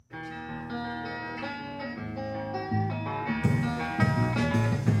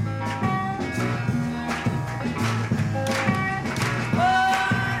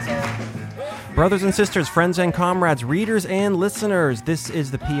Brothers and sisters, friends and comrades, readers and listeners, this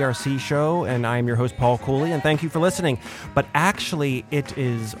is the PRC show, and I'm your host, Paul Cooley, and thank you for listening. But actually, it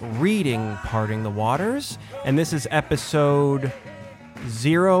is reading Parting the Waters, and this is episode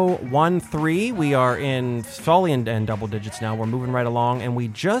 013. We are in solely in double digits now. We're moving right along, and we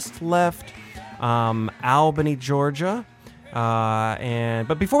just left Albany, Georgia.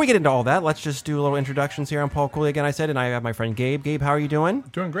 But before we get into all that, let's just do a little introductions here. I'm Paul Cooley again, I said, and I have my friend Gabe. Gabe, how are you doing?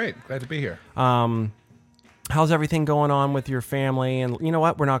 Doing great. Glad to be here. How's everything going on with your family? And you know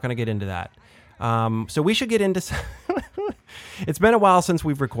what? We're not going to get into that. So we should get into... It's been a while since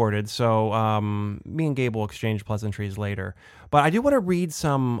we've recorded, so me and Gabe will exchange pleasantries later. But I do want to read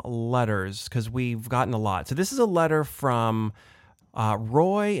some letters, because we've gotten a lot. So this is a letter from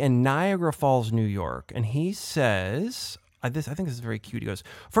Roy in Niagara Falls, New York, and he says... I think this is very cute. He goes,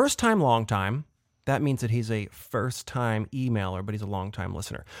 first time, long time. That means that he's a first time emailer, but he's a long time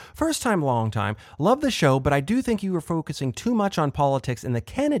listener. First time, long time. Love the show, but I do think you were focusing too much on politics and the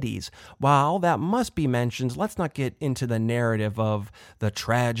Kennedys. While that must be mentioned, let's not get into the narrative of the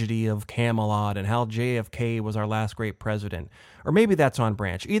tragedy of Camelot and how JFK was our last great president. Or maybe that's on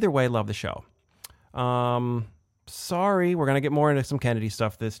Branch. Either way, love the show. Sorry, we're going to get more into some Kennedy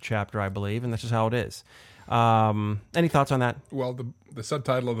stuff this chapter, I believe, and that's just how it is. Any thoughts on that? Well, the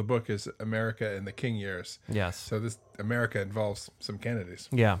subtitle of the book is America in the King Years. Yes. So this America involves some Kennedys.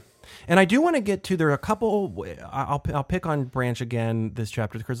 Yeah. And I do want to get to, there are a couple, I'll pick on Branch again this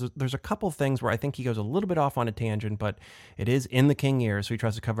chapter, because there's a couple things where I think he goes a little bit off on a tangent, but it is in the King Years, so he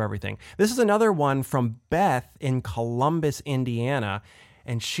tries to cover everything. This is another one from Beth in Columbus, Indiana,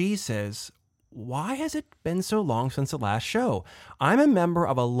 and she says... Why has it been so long since the last show? I'm a member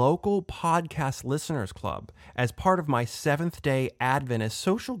of a local podcast listeners club as part of my Seventh-day Adventist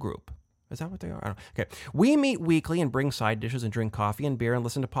social group. Is that what they are? I don't know. Okay. We meet weekly and bring side dishes and drink coffee and beer and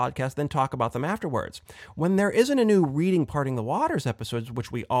listen to podcasts, then talk about them afterwards. When there isn't a new Reading Parting the Waters episodes, which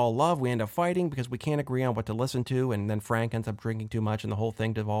we all love, we end up fighting because we can't agree on what to listen to, and then Frank ends up drinking too much, and the whole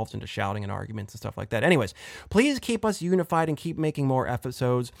thing devolves into shouting and arguments and stuff like that. Anyways, please keep us unified and keep making more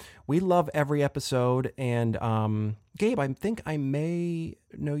episodes. We love every episode, and Gabe, I think I may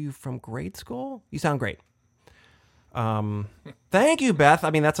know you from grade school. You sound great. Thank you, Beth. I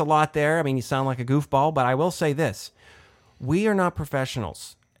mean, that's a lot there. I mean, you sound like a goofball, but I will say this. We are not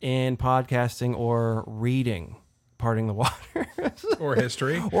professionals in podcasting or reading Parting the Waters. Or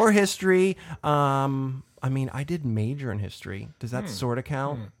history. Or history. I mean, I did major in history. Does that sort of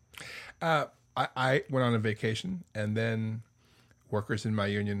count? I went on a vacation, and then workers in my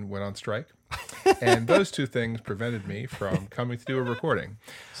union went on strike. And those two things prevented me from coming to do a recording.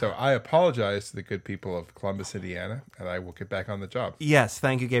 So I apologize to the good people of Columbus, Indiana, and I will get back on the job. Yes,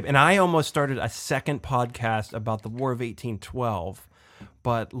 thank you, Gabe. And I almost started a second podcast about the War of 1812.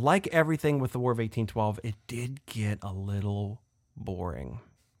 But like everything with the War of 1812, it did get a little boring.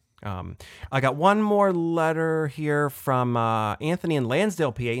 I got one more letter here from Anthony in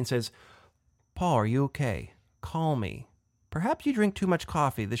Lansdale, PA, and says, Paul, are you okay? Call me. Perhaps you drink too much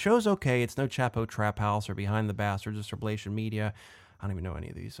coffee. The show's okay. It's no Chapo Trap House or Behind the Bastards or Sublation Media. I don't even know any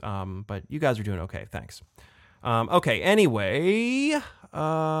of these. But you guys are doing okay. Thanks. Okay, anyway.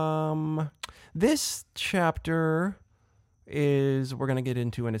 This chapter we're going to get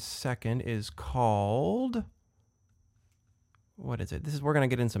into in a second, is called... What is it? We're going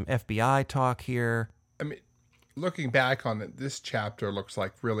to get in some FBI talk here. I mean, looking back on it, this chapter looks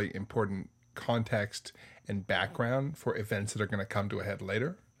like really important context and background for events that are going to come to a head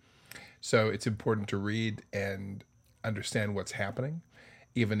later. So it's important to read and understand what's happening,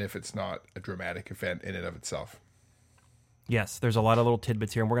 even if it's not a dramatic event in and of itself. Yes, there's a lot of little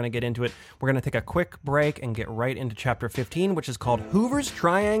tidbits here, and we're going to get into it. We're going to take a quick break and get right into chapter 15, which is called Hoover's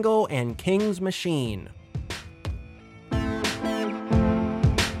Triangle and King's Machine.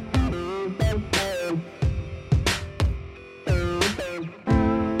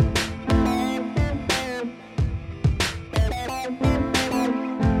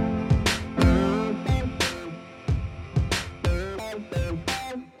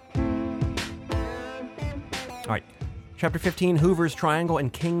 Chapter 15, Hoover's Triangle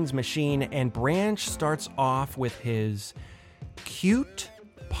and King's Machine, and Branch starts off with his cute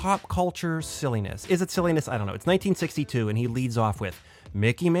pop culture silliness. Is it silliness? I don't know. It's 1962, and he leads off with,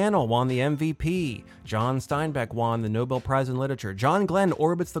 Mickey Mantle won the MVP. John Steinbeck won the Nobel Prize in Literature. John Glenn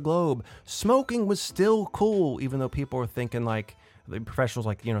orbits the globe. Smoking was still cool, even though people were thinking, like, the professionals,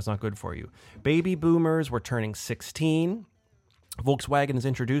 like, it's not good for you. Baby boomers were turning 16. Volkswagen is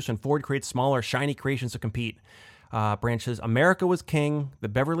introduced, and Ford creates smaller, shiny creations to compete. Branch says, America was king. The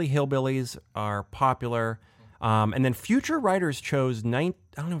Beverly Hillbillies are popular. And then future writers chose I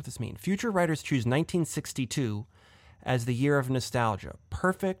don't know what this means. Future writers choose 1962 as the year of nostalgia.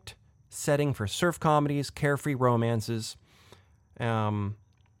 Perfect setting for surf comedies, carefree romances. And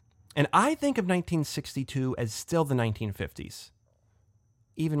I think of 1962 as still the 1950s.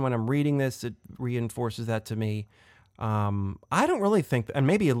 Even when I'm reading this, it reinforces that to me. I don't really think, and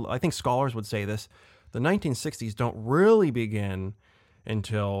maybe I think scholars would say this, the 1960s don't really begin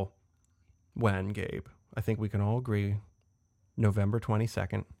until when, Gabe? I think we can all agree, November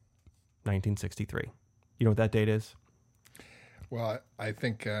 22nd, 1963. You know what that date is? Well, I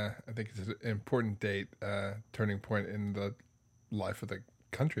think it's an important date, turning point in the life of the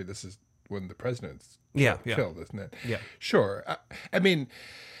country. This is when the president's killed, isn't it? Yeah. Sure. I mean,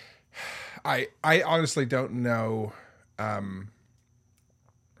 I honestly don't know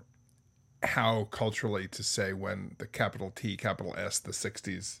how culturally to say when the capital T, capital S, the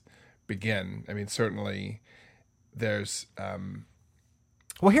 60s begin. I mean, certainly there's...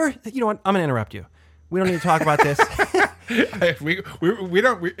 Well, here, you know what? I'm going to interrupt you. We don't need to talk about this. we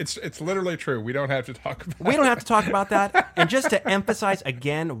don't. It's literally true. We don't have to talk about. We don't have to talk about that. And just to emphasize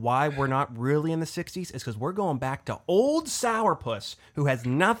again why we're not really in the 60s is because we're going back to old sourpuss who has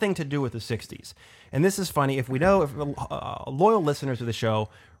nothing to do with the 60s. And this is funny. If we know, if loyal listeners of the show,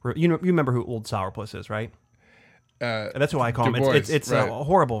 you remember who old sourpuss is, right? That's who I call him. It's right.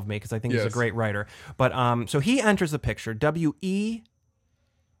 Horrible of me because I think he's a great writer. But so he enters the picture. W.E.B.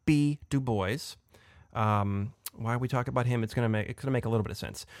 Du Bois. Why we talk about him? It's gonna make a little bit of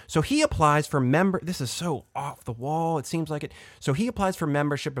sense. So he applies for This is so off the wall. It seems like it. So he applies for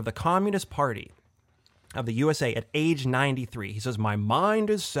membership of the Communist Party of the USA at age 93. He says, "My mind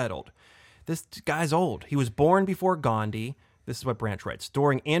is settled." This guy's old. He was born before Gandhi. This is what Branch writes.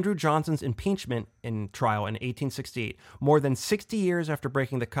 During Andrew Johnson's impeachment trial in 1868, more than 60 years after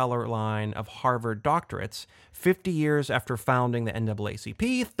breaking the color line of Harvard doctorates, 50 years after founding the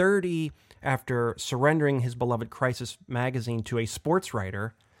NAACP, 30 after surrendering his beloved Crisis magazine to a sports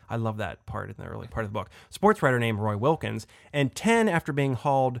writer. I love that part in the early part of the book. Sports writer named Roy Wilkins. And 10 after being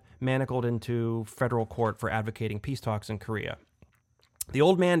manacled into federal court for advocating peace talks in Korea. The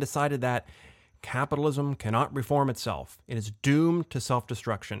old man decided that capitalism cannot reform itself. It is doomed to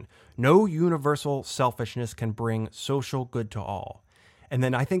self-destruction. No universal selfishness can bring social good to all. And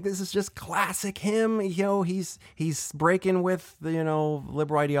then I think this is just classic him. You know, he's breaking with the,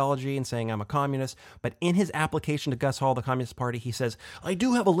 liberal ideology and saying I'm a communist. But in his application to Gus Hall, the Communist Party, he says, I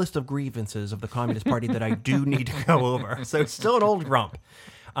do have a list of grievances of the Communist Party that I do need to go over. So it's still an old grump.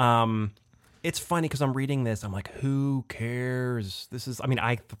 It's funny because I'm reading this. I'm like, who cares?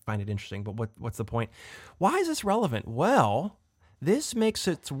 I find it interesting, but what's the point? Why is this relevant? Well, this makes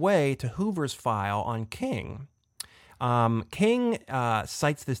its way to Hoover's file on King. King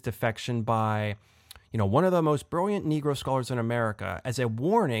cites this defection by, one of the most brilliant Negro scholars in America as a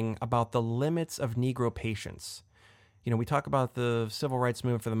warning about the limits of Negro patience. We talk about the civil rights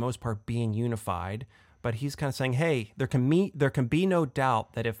movement for the most part being unified, but he's kind of saying, hey, there can be no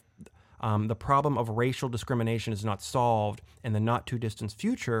doubt that if the problem of racial discrimination is not solved in the not too distant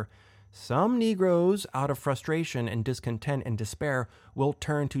future, some Negroes, out of frustration and discontent and despair, will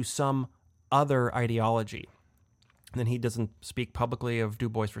turn to some other ideology. And then he doesn't speak publicly of Du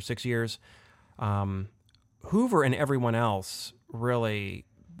Bois for 6 years. Hoover and everyone else really,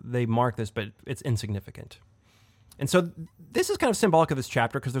 they mark this, but it's insignificant. And so this is kind of symbolic of this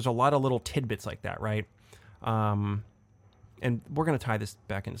chapter because there's a lot of little tidbits like that, right? And we're going to tie this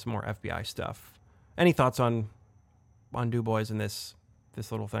back into some more FBI stuff. Any thoughts on Du Bois and this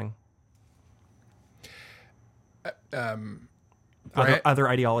little thing? Other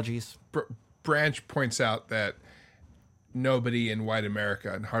ideologies? Branch points out that nobody in white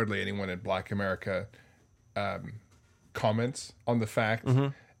America and hardly anyone in black America comments on the fact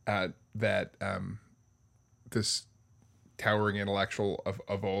that this towering intellectual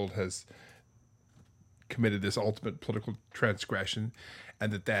of old has committed this ultimate political transgression,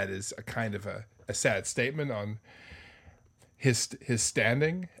 and that is a kind of a sad statement on his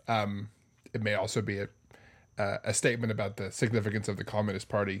standing. It may also be a statement about the significance of the Communist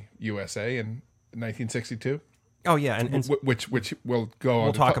Party USA in 1962. Oh yeah, and which we'll go on.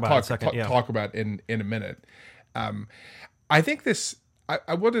 We'll talk about in a second. Talk about in a minute. I think this.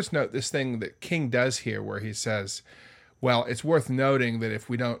 I will just note this thing that King does here, where he says, well, it's worth noting that if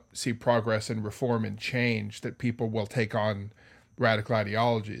we don't see progress and reform and change, that people will take on radical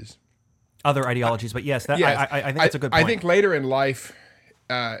ideologies. Other ideologies, but yes, I think that's a good point. I think later in life,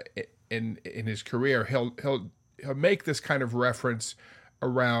 in his career, he'll make this kind of reference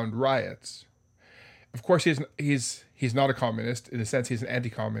around riots. of course, he's not a communist. In a sense, he's an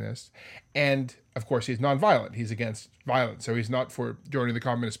anti-communist, and of course, he's nonviolent. He's against violence, so he's not for joining the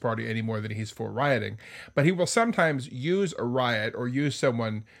Communist Party any more than he's for rioting. But he will sometimes use a riot or use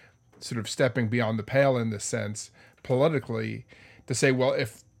someone sort of stepping beyond the pale in this sense politically to say, well,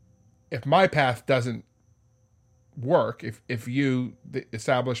 if my path doesn't work, if you, the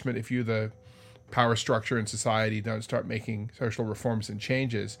establishment, if you, the power structure in society, don't start making social reforms and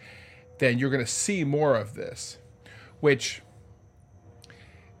changes, then you're going to see more of this, which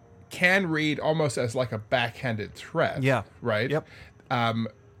can read almost as like a backhanded threat. Yeah. Right? Yep.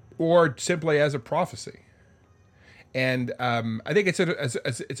 Or simply as a prophecy. And I think it's a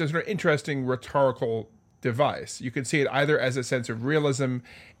sort of interesting rhetorical device. You can see it either as a sense of realism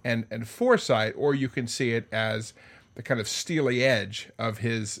and foresight, or you can see it as the kind of steely edge of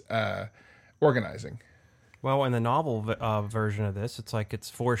his organizing. Well, in the novel version of this, it's like it's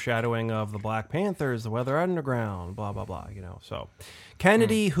foreshadowing of the Black Panthers, the Weather Underground, blah, blah, blah, So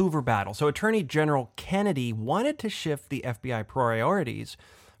Kennedy-Hoover battle. So Attorney General Kennedy wanted to shift the FBI priorities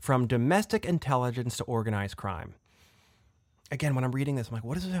from domestic intelligence to organized crime. Again, when I'm reading this, I'm like,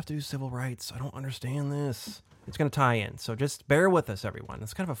 what does it have to do with civil rights? I don't understand this. It's going to tie in. So just bear with us, everyone.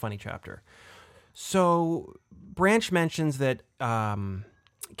 It's kind of a funny chapter. So Branch mentions that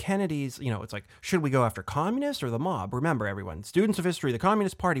Kennedy's, it's like, should we go after communists or the mob? Remember, everyone, students of history, the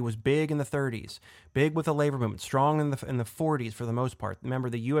Communist Party was big in the 30s, big with the labor movement, strong in the 40s for the most part. Remember,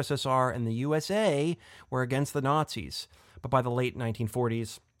 the USSR and the USA were against the Nazis. But by the late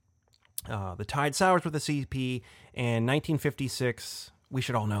 1940s, the tide sours with the CP, and 1956, we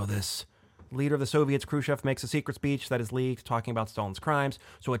should all know this. Leader of the Soviets, Khrushchev, makes a secret speech that is leaked talking about Stalin's crimes.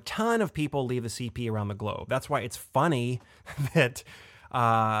 So a ton of people leave the CP around the globe. That's why it's funny that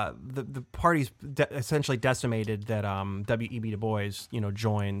the party's essentially decimated, that W.E.B. Du Bois,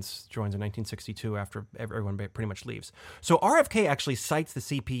 joins in 1962 after everyone pretty much leaves. So RFK actually cites the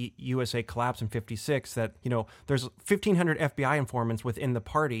CP USA collapse in 56, that, there's 1,500 FBI informants within the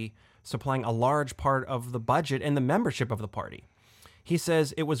party supplying a large part of the budget and the membership of the party. He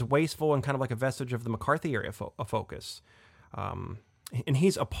says it was wasteful and kind of like a vestige of the McCarthy era focus. And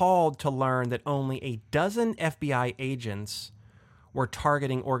he's appalled to learn that only a dozen FBI agents were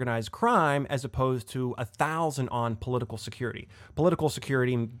targeting organized crime as opposed to 1,000 on political security. Political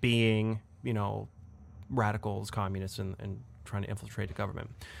security being, radicals, communists, and trying to infiltrate the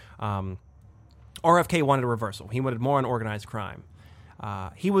government. RFK wanted a reversal. He wanted more on organized crime.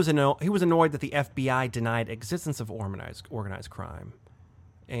 He was annoyed that the FBI denied existence of organized crime.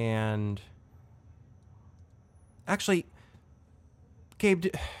 And actually, Gabe,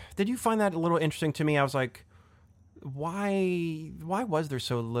 did you find that a little interesting to me? I was like, why was there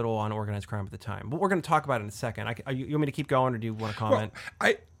so little on organized crime at the time? But we're going to talk about it in a second. You want me to keep going, or do you want to comment?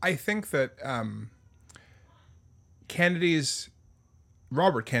 Well, I think that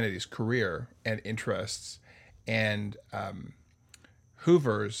Robert Kennedy's career and interests and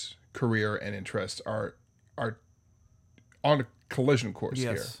Hoover's career and interests are on a collision course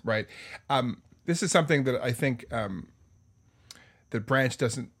here, right? This is something that I think that Branch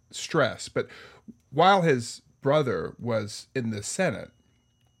doesn't stress. But while his brother was in the Senate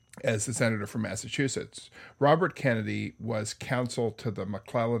as the senator from Massachusetts, Robert Kennedy was counsel to the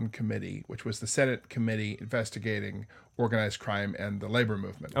McClellan Committee, which was the Senate committee investigating organized crime and the labor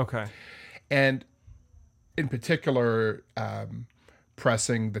movement. Okay. And in particular,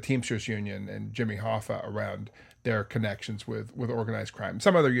 pressing the Teamsters Union and Jimmy Hoffa around their connections with organized crime,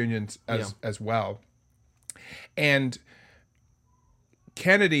 some other unions as well. And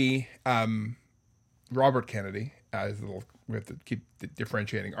Kennedy, Robert Kennedy, we have to keep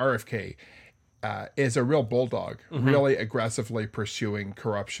differentiating, RFK, is a real bulldog, really aggressively pursuing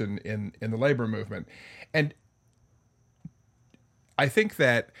corruption in the labor movement. And I think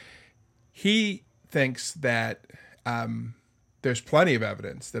that he thinks that there's plenty of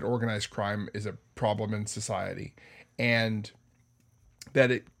evidence that organized crime is a problem in society, and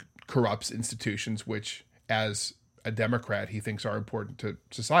that it corrupts institutions which, as a Democrat, he thinks are important to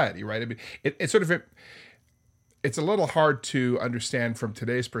society, right? I mean, it's a little hard to understand from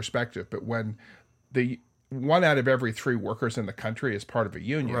today's perspective, but when the 1 out of every 3 workers in the country is part of a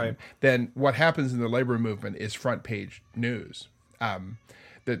union, right, then what happens in the labor movement is front page news.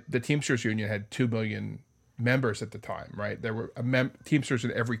 The Teamsters Union had 2 million members at the time, right? There were Teamsters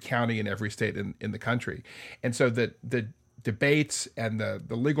in every county in every state in the country. And so the debates and the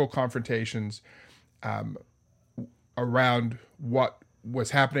legal confrontations around what was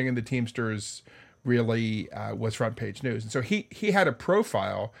happening in the Teamsters really was front page news. And so he had a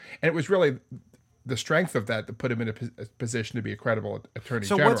profile, and it was really the strength of that to put him in a position to be a credible attorney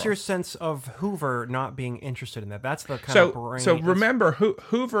So general. what's your sense of Hoover not being interested in that? That's the kind of brain. So remember,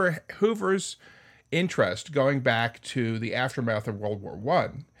 Hoover's interest, going back to the aftermath of World War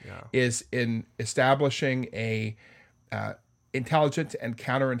One, is in establishing a intelligence and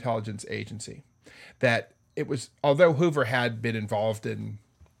counterintelligence agency. That it was, although Hoover had been involved in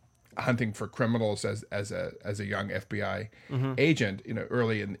hunting for criminals as a young FBI agent,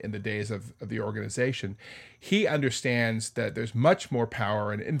 early in the days of the organization, he understands that there's much more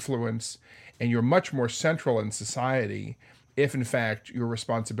power and influence, and you're much more central in society if, in fact, your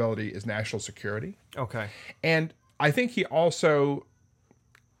responsibility is national security. Okay. And I think he also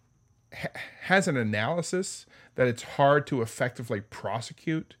has an analysis that it's hard to effectively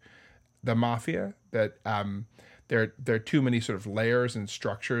prosecute the mafia, that there are too many sort of layers and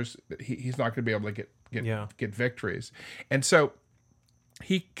structures that he's not going to be able to get victories. And so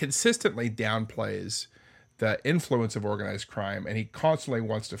he consistently downplays the influence of organized crime, and he constantly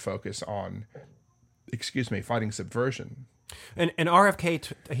wants to focus on, fighting subversion. And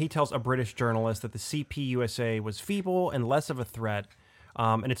RFK, he tells a British journalist that the CPUSA was feeble and less of a threat,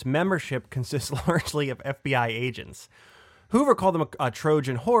 and its membership consists largely of FBI agents. Hoover called them a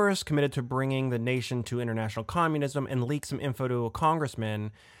Trojan horse committed to bringing the nation to international communism, and leaked some info to a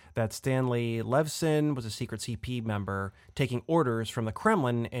congressman that Stanley Levson was a secret CP member taking orders from the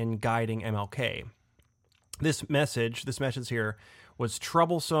Kremlin and guiding MLK. This message here was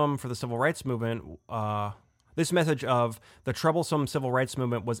troublesome for the civil rights movement. This message of the troublesome civil rights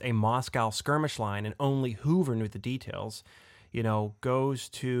movement was a Moscow skirmish line, and only Hoover knew the details. Goes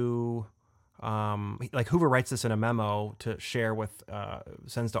to... Hoover writes this in a memo to share with,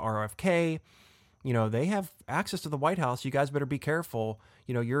 sends to RFK. They have access to the White House. You guys better be careful.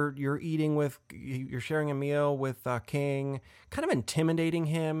 You're sharing a meal with King, kind of intimidating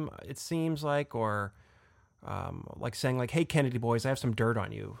him, it seems like, or like saying like, "Hey, Kennedy boys, I have some dirt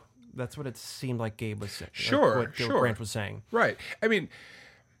on you." That's what it seemed like Gabe was saying. Sure. Branch was saying. Right. I mean,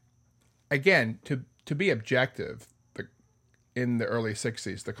 again, to be objective, in the early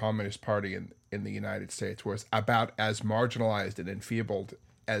 60s, the Communist Party in the United States was about as marginalized and enfeebled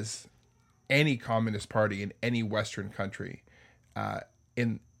as any communist party in any Western country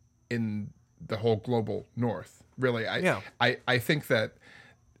in the whole global North. Really, I think that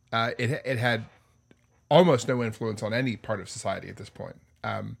it had almost no influence on any part of society at this point.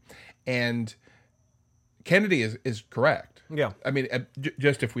 And Kennedy is correct. Yeah. I mean,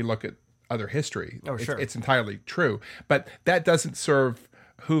 just if we look at other history, sure. It's entirely true. But that doesn't serve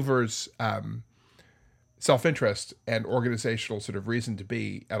Hoover's self-interest and organizational sort of reason to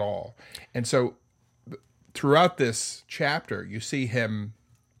be at all. And so throughout this chapter, you see him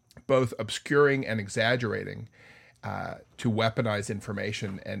both obscuring and exaggerating to weaponize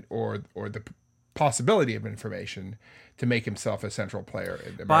information or the possibility of information to make himself a central player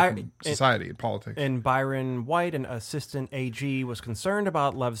in American society and politics. And Byron White, an assistant AG, was concerned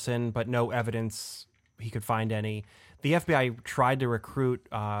about Levson, but no evidence he could find any. The FBI tried to recruit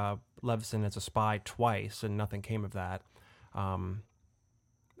Levson as a spy twice, and nothing came of that. A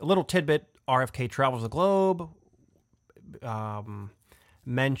little tidbit, RFK travels the globe,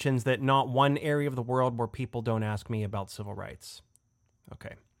 mentions that not one area of the world where people don't ask me about civil rights.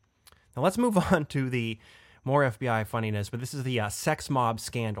 Okay. Now let's move on to the more FBI funniness, but this is the sex mob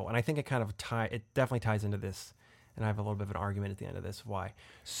scandal, and I think it kind of it definitely ties into this, and I have a little bit of an argument at the end of this of why.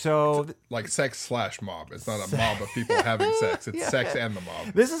 So, like sex/mob. It's not a mob of people having sex. It's sex and the mob.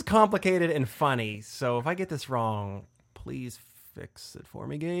 This is complicated and funny, so if I get this wrong, please fix it for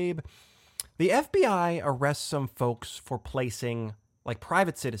me, Gabe. The FBI arrests some folks for placing, like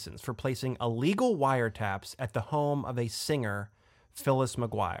private citizens, for placing illegal wiretaps at the home of a singer, Phyllis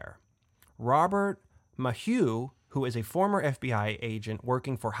McGuire. Robert Maheu, who is a former FBI agent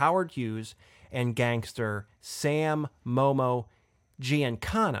working for Howard Hughes, and gangster Sam Momo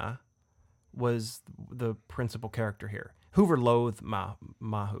Giancana was the principal character here. Hoover loathed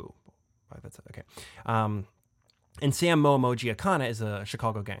Maheu. That's it. Okay. And Sam Momo Giancana is a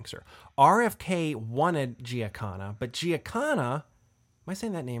Chicago gangster. RFK wanted Giancana, but Giancana, am I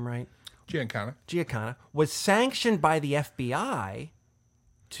saying that name right? Giancana was sanctioned by the FBI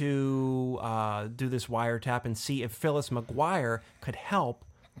to do this wiretap and see if Phyllis McGuire could help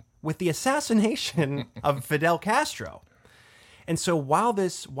with the assassination of Fidel Castro. And so while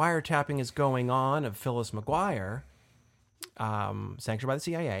this wiretapping is going on of Phyllis McGuire, sanctioned by the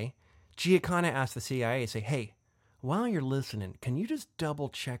CIA, Giancana asked the CIA, say, "Hey, while you're listening, can you just double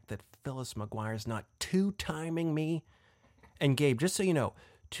check that Phyllis McGuire's not two-timing me?" And Gabe, just so you know,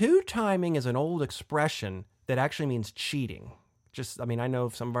 two-timing is an old expression that actually means cheating. Just, I mean, I know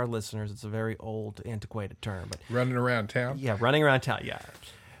some of our listeners, it's a very old, antiquated term, but Running around town? yeah, running around town, yeah.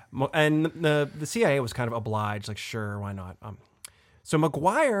 And the CIA was kind of obliged, like, sure, why not? So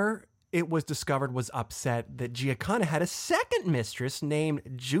McGuire, it was discovered, was upset that Giancana had a second mistress named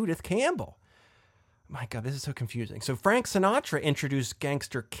Judith Campbell. My God, this is so confusing. So Frank Sinatra introduced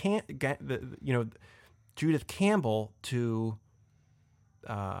Judith Campbell to...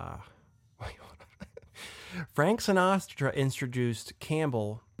 Frank Sinatra introduced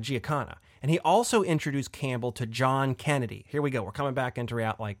Giancana, and he also introduced Campbell to John Kennedy. Here we go. We're coming back into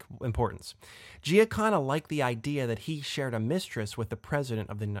importance. Giancana liked the idea that he shared a mistress with the president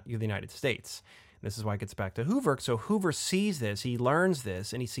of the United States. This is why it gets back to Hoover. So Hoover sees this, he learns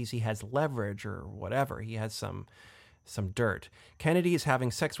this, and he sees he has leverage or whatever. He has some dirt. Kennedy is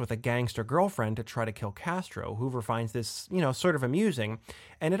having sex with a gangster girlfriend to try to kill Castro. Hoover finds this, sort of amusing.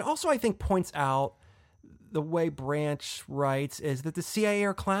 And it also, I think, points out the way Branch writes is that the CIA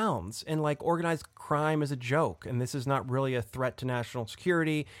are clowns and like organized crime is a joke. And this is not really a threat to national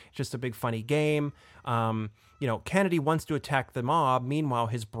security, just a big funny game. Kennedy wants to attack the mob. Meanwhile,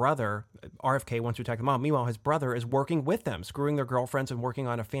 his brother, RFK, wants to attack the mob. Meanwhile, his brother is working with them, screwing their girlfriends and working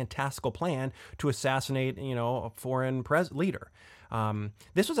on a fantastical plan to assassinate, a foreign leader.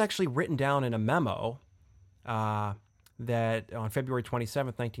 This was actually written down in a memo that on February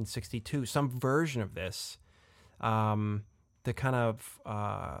 27th, 1962, some version of this that kind of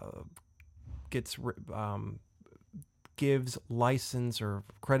gives license or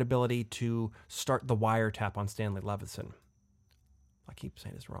credibility to start the wiretap on Stanley Levison. I keep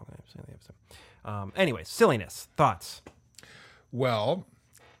saying this wrong. Anyways, silliness. Thoughts? Well,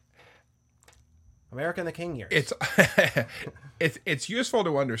 America and the King years. It's useful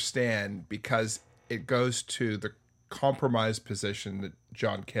to understand because it goes to the compromised position that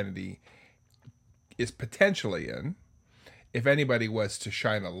John Kennedy is potentially in if anybody was to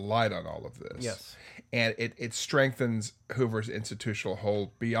shine a light on all of this. Yes. And it strengthens Hoover's institutional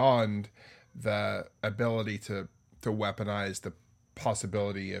hold beyond the ability to weaponize the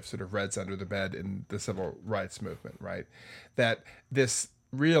possibility of sort of Reds under the bed in the civil rights movement, right? That this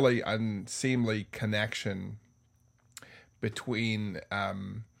really unseemly connection between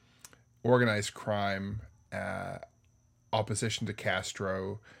organized crime, opposition to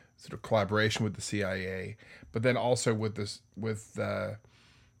Castro, sort of collaboration with the CIA, but then also with the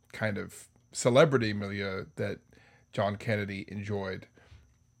kind of celebrity milieu that John Kennedy enjoyed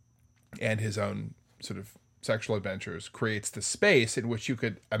and his own sort of sexual adventures creates the space in which you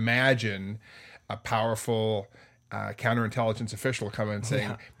could imagine a powerful counterintelligence official come in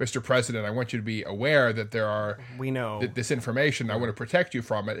saying, Mr. President, I want you to be aware that there are this information. I want to protect you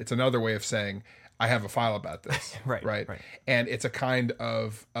from it. It's another way of saying, I have a file about this. right. And it's a kind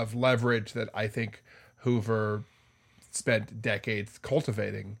of leverage that I think Hoover spent decades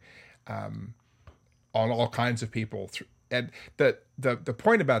cultivating on all kinds of people. And the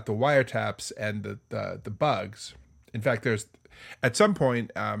point about the wiretaps and the bugs, in fact, there's at some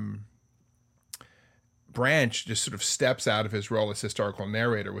point Branch just sort of steps out of his role as historical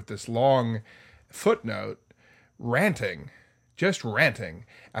narrator with this long footnote ranting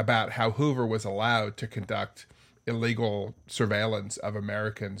about how Hoover was allowed to conduct illegal surveillance of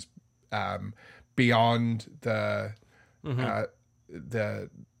Americans beyond the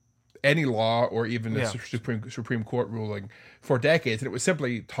any law or even the Supreme Court ruling for decades. And it was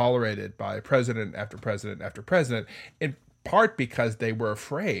simply tolerated by president after president after president, in part because they were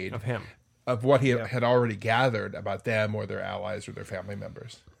afraid of him, of what he had already gathered about them or their allies or their family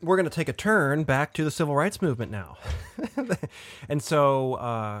members. We're going to take a turn back to the civil rights movement now. And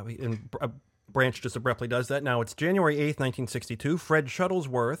so Branch just abruptly does that. Now it's January 8th, 1962. Fred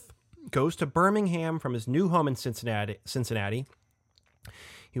Shuttlesworth goes to Birmingham from his new home in Cincinnati.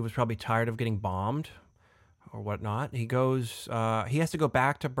 He was probably tired of getting bombed or whatnot. He has to go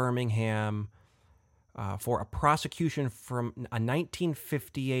back to Birmingham for a prosecution from a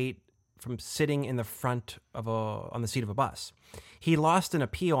 1958 from sitting in the front of on the seat of a bus. He lost an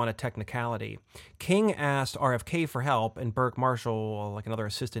appeal on a technicality. King asked RFK for help, and Burke Marshall, like another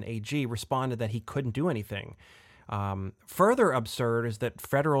assistant AG, responded that he couldn't do anything. Further absurd is that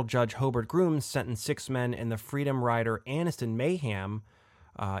federal judge Hobart Grooms sentenced 6 men in the Freedom Rider Anniston Mayhem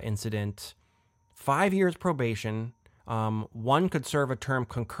incident 5 years probation. One could serve a term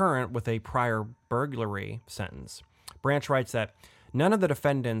concurrent with a prior burglary sentence. Branch writes that none of the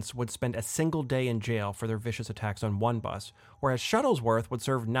defendants would spend a single day in jail for their vicious attacks on one bus, whereas Shuttlesworth would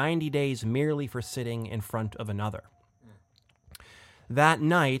serve 90 days merely for sitting in front of another. That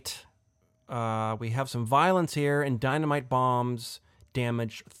night, we have some violence here and dynamite bombs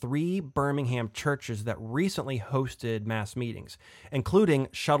damaged 3 Birmingham churches that recently hosted mass meetings, including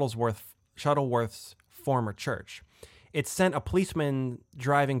Shuttleworth's former church. It sent a policeman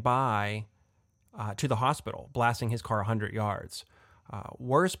driving by to the hospital, blasting his car 100 yards.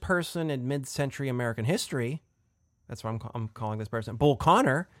 Worst person in mid-century American history, that's what I'm calling this person, Bull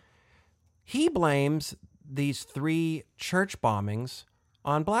Connor, he blames these 3 church bombings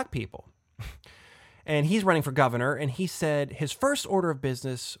on black people. And he's running for governor, and he said his first order of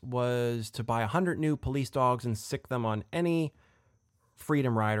business was to buy 100 new police dogs and sick them on any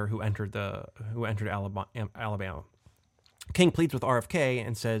freedom rider who entered Alabama. King pleads with RFK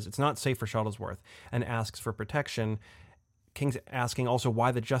and says it's not safe for Shuttlesworth and asks for protection. King's asking also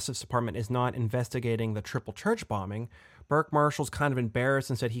why the Justice Department is not investigating the triple church bombing. Burke Marshall's kind of embarrassed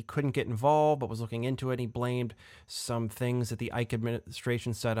and said he couldn't get involved, but was looking into it. He blamed some things that the Ike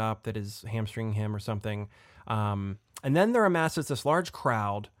administration set up that is hamstringing him or something. And then there amasses this large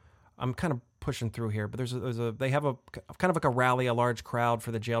crowd. I'm kind of pushing through here, but they have a kind of like a rally, a large crowd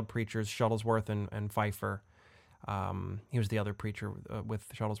for the jailed preachers, Shuttlesworth and Pfeiffer. He was the other preacher with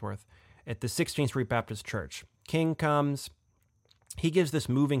Shuttlesworth at the 16th Street Baptist Church. King comes. He gives this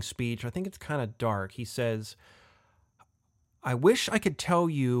moving speech. I think it's kind of dark. He says, I wish I could tell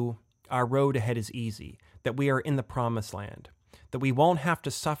you our road ahead is easy, that we are in the promised land, that we won't have to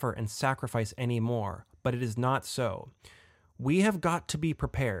suffer and sacrifice anymore, but it is not so. We have got to be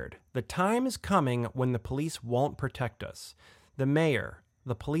prepared. The time is coming when the police won't protect us. The mayor,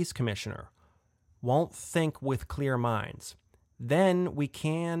 the police commissioner, won't think with clear minds. Then we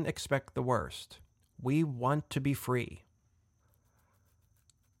can expect the worst. We want to be free.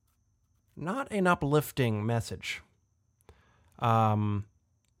 Not an uplifting message. That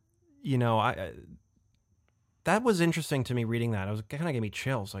was interesting to me reading that. It kind of gave me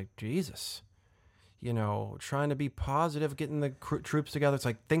chills. Like, Jesus, trying to be positive, getting the troops together. It's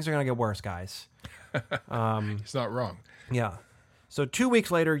like things are going to get worse, guys. He's not wrong. Yeah. So 2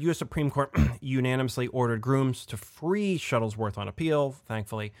 weeks later, U.S. Supreme Court unanimously ordered grooms to free Shuttlesworth on appeal.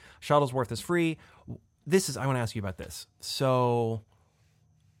 Thankfully, Shuttlesworth is free. I want to ask you about this. So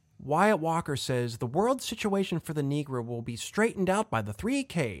Wyatt Walker says the world situation for the Negro will be straightened out by the 3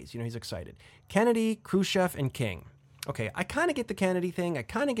 Ks. He's excited. Kennedy, Khrushchev, and King. Okay, I kind of get the Kennedy thing. I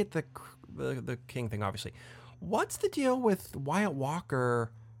kind of get the King thing, obviously. What's the deal with Wyatt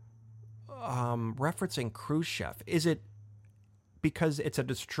Walker referencing Khrushchev? Is it because it's a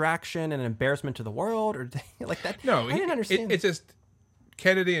distraction and an embarrassment to the world, or like that? No, I didn't understand. It's just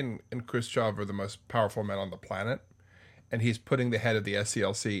Kennedy and Khrushchev are the most powerful men on the planet, and he's putting the head of the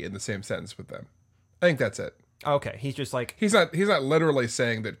SCLC in the same sentence with them. I think that's it. Okay, he's just like he's not literally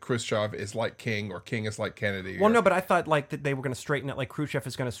saying that Khrushchev is like King or King is like Kennedy. Well, no, but I thought like that they were going to straighten out, like Khrushchev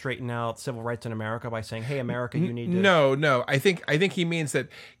is going to straighten out civil rights in America by saying, "Hey, America, you need to." No. I think he means that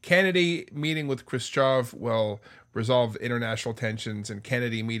Kennedy meeting with Khrushchev will resolve international tensions, and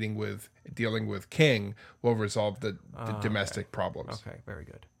Kennedy dealing with King will resolve the domestic problems. Okay, very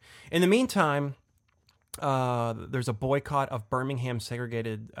good. In the meantime, there's a boycott of Birmingham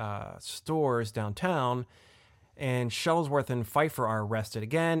segregated stores downtown. And Shuttlesworth and Pfeiffer are arrested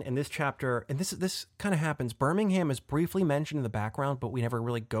again in this chapter. And this kind of happens. Birmingham is briefly mentioned in the background, but we never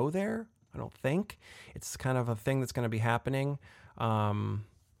really go there, I don't think. It's kind of a thing that's going to be happening. And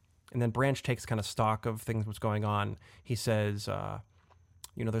then Branch takes kind of stock of things what's going on. He says,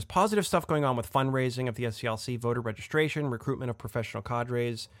 there's positive stuff going on with fundraising of the SCLC, voter registration, recruitment of professional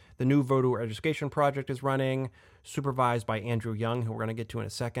cadres. The new voter registration project is running, supervised by Andrew Young, who we're going to get to in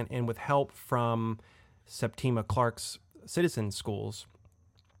a second, and with help from Septima Clark's citizen schools.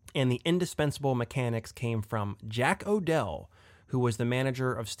 And the indispensable mechanics came from Jack Odell, who was the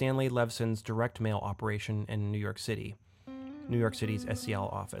manager of Stanley Levson's direct mail operation in New York City's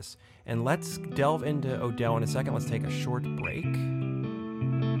SCL office. And let's delve into Odell in a second. Let's take a short break.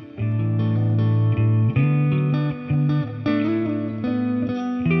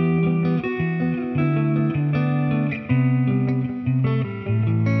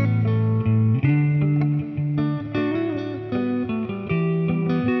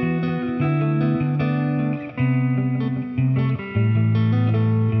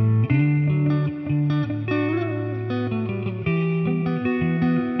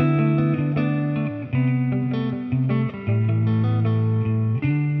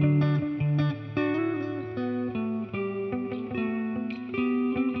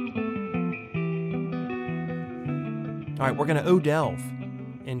 All right, we're going to delve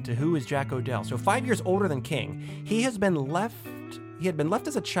into who is Jack Odell. So 5 years older than King, he had been left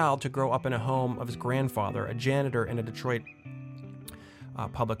as a child to grow up in a home of his grandfather, a janitor in a Detroit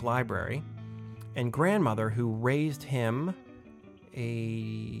public library, and grandmother who raised him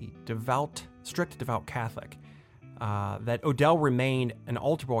a strict devout Catholic, that Odell remained an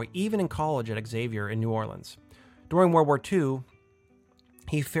altar boy even in college at Xavier in New Orleans. During World War II,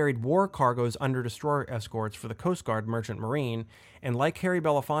 he ferried war cargoes under destroyer escorts for the Coast Guard Merchant Marine, and like Harry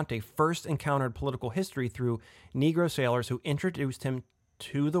Belafonte, first encountered political history through Negro sailors who introduced him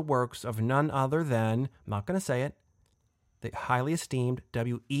to the works of none other than, I'm not going to say it, the highly esteemed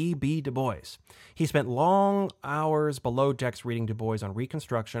W.E.B. Du Bois. He spent long hours below decks reading Du Bois on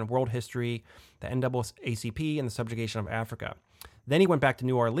Reconstruction, world history, the NAACP, and the subjugation of Africa. Then he went back to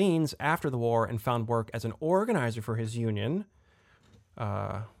New Orleans after the war and found work as an organizer for his union.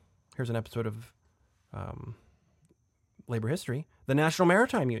 Here's an episode of labor history. The National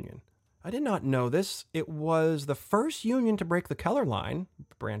Maritime Union. I did not know this. It was the first union to break the color line,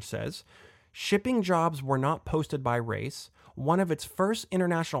 Branch says. Shipping jobs were not posted by race. One of its first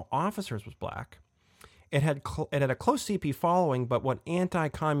international officers was black. It had a close CP following, but when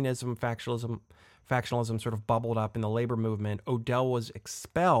anti-communism factionalism sort of bubbled up in the labor movement, Odell was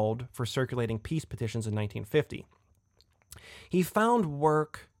expelled for circulating peace petitions in 1950. He found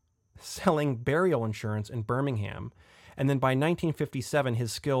work selling burial insurance in Birmingham, and then by 1957,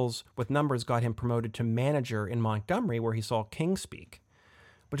 his skills with numbers got him promoted to manager in Montgomery, where he saw King speak,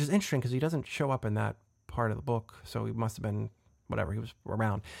 which is interesting because he doesn't show up in that part of the book, so he must have been, whatever, he was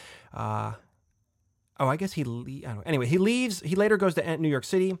around. I guess anyway, he leaves. He later goes to New York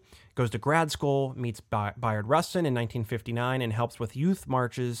City, goes to grad school, meets Bayard Rustin in 1959, and helps with youth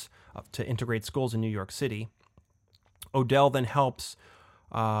marches to integrate schools in New York City. Odell then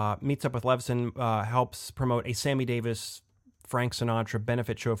meets up with Leveson, helps promote a Sammy Davis, Frank Sinatra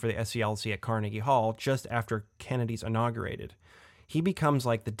benefit show for the SCLC at Carnegie Hall just after Kennedy's inaugurated. He becomes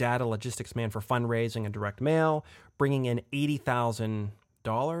like the data logistics man for fundraising and direct mail, bringing in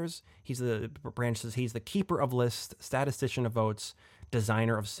 $80,000. Branch says he's the keeper of lists, statistician of votes,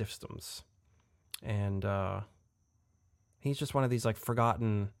 designer of systems. And he's just one of these like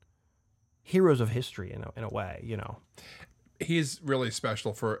forgotten heroes of history in a way, you know. He's really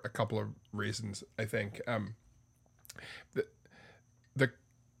special for a couple of reasons, I think. The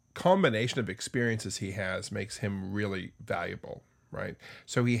combination of experiences he has makes him really valuable, right?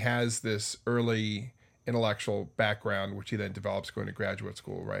 So he has this early intellectual background, which he then develops going to graduate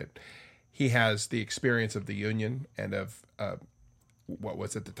school, right? He has the experience of the union and of what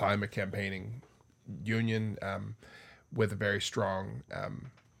was at the time a campaigning union with a very strong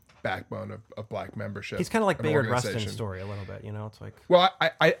backbone of black membership. He's kind of like Bayard Rustin's story a little bit, you know. It's like, well,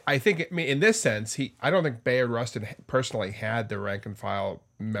 I think, I mean, in this sense, I don't think Bayard Rustin personally had the rank and file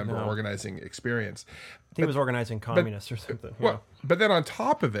member organizing experience. He was organizing communists or something. Well, but then on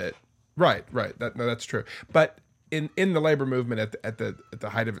top of it, right, that's true. But in the labor movement at the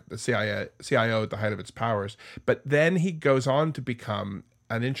height of the CIO at the height of its powers, but then he goes on to become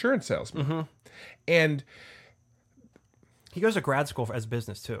an insurance salesman, and he goes to grad school as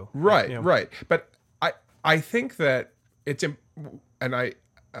business too. Right, you know. right. But I think that it's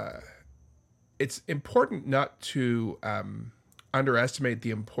important not to underestimate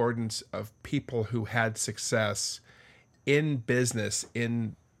the importance of people who had success in business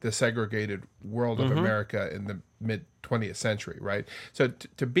in the segregated world of America in the mid 20th century, right? So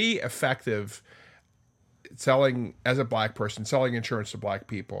to be effective selling as a black person, selling insurance to black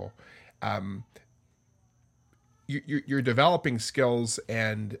people, you're developing skills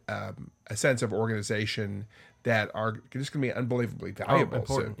and a sense of organization that are just going to be unbelievably valuable,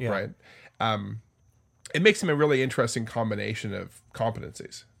 right? It makes him a really interesting combination of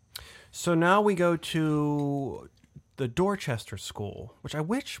competencies. So now we go to the Dorchester School, which I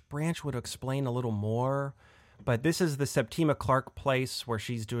wish Branch would explain a little more. But this is the Septima Clark place where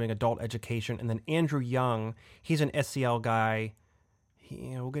she's doing adult education. And then Andrew Young, he's an SCL guy.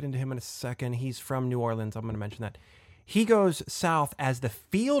 We'll get into him in a second. He's from New Orleans. I'm going to mention that. He goes south as the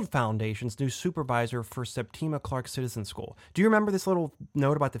Field Foundation's new supervisor for Septima Clark Citizen School. Do you remember this little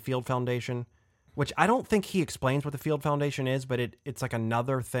note about the Field Foundation? Which I don't think he explains what the Field Foundation is, but it's like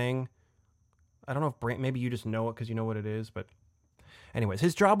another thing. I don't know if maybe you just know it because you know what it is, but anyways,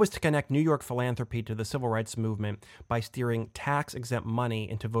 his job was to connect New York philanthropy to the civil rights movement by steering tax-exempt money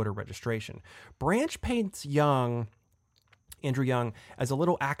into voter registration. Branch paints Andrew Young, as a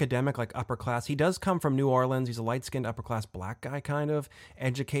little academic, like upper class. He does come from New Orleans. He's a light-skinned upper class black guy, kind of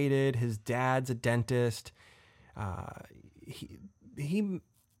educated. His dad's a dentist. He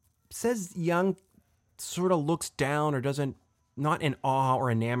says Young sort of looks down or not in awe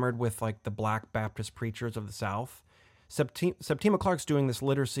or enamored with like the black Baptist preachers of the South. Septima Clark's doing this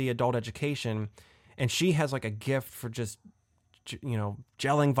literacy adult education, and she has like a gift for just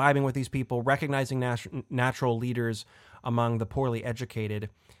gelling, vibing with these people, recognizing natural leaders among the poorly educated.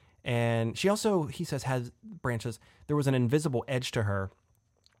 And she also, he says, Branch says, there was an invisible edge to her.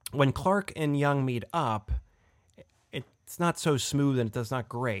 When Clark and Young meet up, it's not so smooth and it's not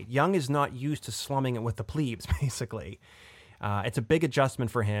great. Young is not used to slumming it with the plebes, basically. It's a big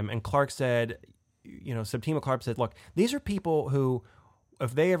adjustment for him. And Clark said, Septima Clark said, look, these are people who,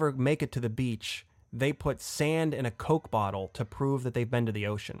 if they ever make it to the beach, they put sand in a Coke bottle to prove that they've been to the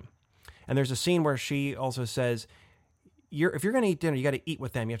ocean. And there's a scene where she also says, if you're going to eat dinner, you got to eat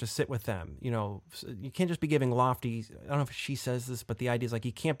with them. You have to sit with them. You can't just be giving lofty, I don't know if she says this, but the idea is like,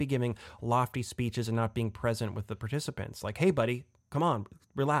 you can't be giving lofty speeches and not being present with the participants. Like, hey, buddy, come on,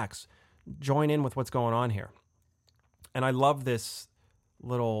 relax, join in with what's going on here. And I love this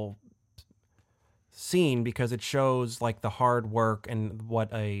little scene because it shows like the hard work and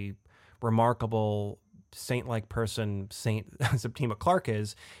what a remarkable saint-like person Saint Septima Clark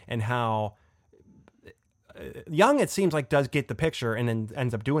is, and how Young, it seems like, does get the picture and then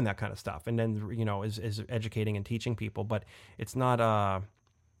ends up doing that kind of stuff, and then is educating and teaching people, but it's not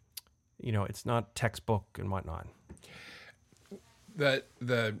it's not textbook and whatnot. The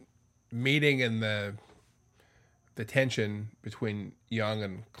meeting and the tension between Young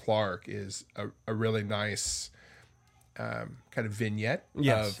and Clark is a really nice kind of vignette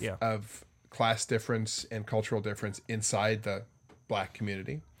of class difference and cultural difference inside the Black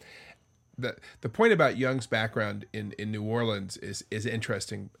community. The point about Young's background in New Orleans is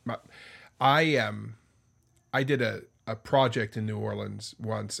interesting. I did a project in New Orleans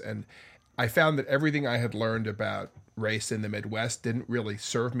once, and I found that everything I had learned about race in the Midwest didn't really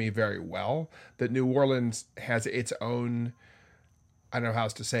serve me very well. That New Orleans has its own, I don't know how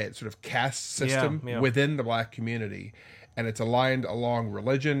else to say it, sort of caste system within the Black community, and it's aligned along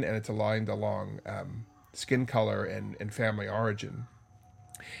religion, and it's aligned along skin color and family origin.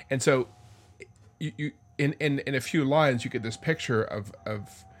 And so you in a few lines, you get this picture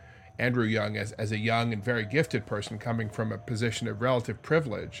of Andrew Young as a young and very gifted person coming from a position of relative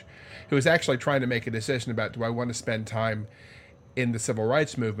privilege, who is actually trying to make a decision about, do I want to spend time in the civil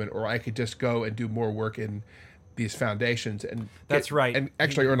rights movement, or I could just go and do more work in these foundations and that's right, and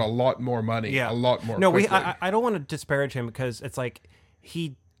actually earn a lot more money, a lot more. No, I don't want to disparage him, because it's like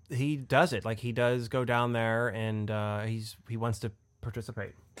he does it, like he does go down there and he wants to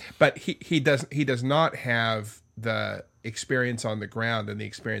participate, but he does not have the experience on the ground and the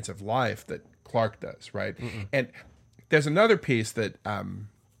experience of life that Clark does, right? Mm-mm. And there's another piece that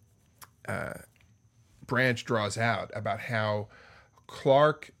Branch draws out about how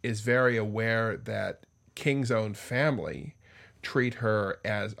Clark is very aware that King's own family treat her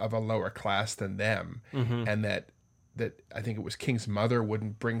as of a lower class than them, mm-hmm. and that I think it was King's mother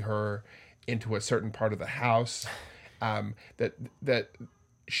wouldn't bring her into a certain part of the house. That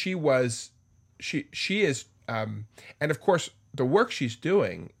she is, and of course the work she's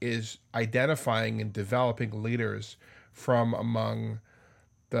doing is identifying and developing leaders from among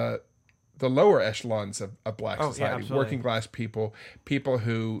the lower echelons of Black society, working class people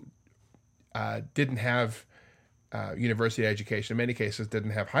who didn't have university education, in many cases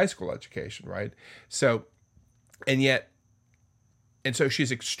didn't have high school education, right? So, so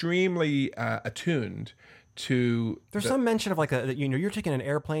she's extremely attuned to. There's some mention of like you're taking an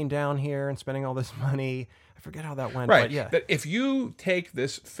airplane down here and spending all this money. I forget how that went, right? But yeah, that if you take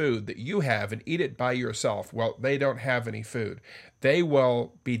this food that you have and eat it by yourself, well, they don't have any food. They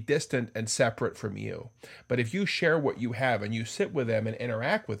will be distant and separate from you. But if you share what you have and you sit with them and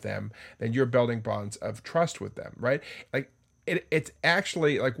interact with them, then you're building bonds of trust with them, right? Like it's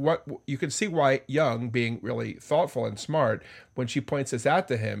actually like what you can see why Young, being really thoughtful and smart, when she points this out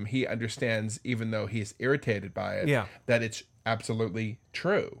to him, he understands, even though he's irritated by it, that it's absolutely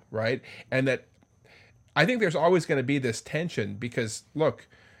true, right? And that I think there's always going to be this tension because, look,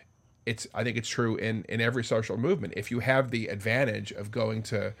 I think it's true in every social movement. If you have the advantage of going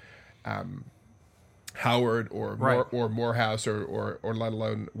to Howard or Morehouse or let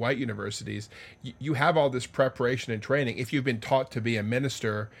alone white universities, you have all this preparation and training. If you've been taught to be a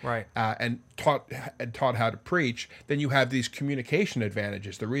minister, and taught how to preach, then you have these communication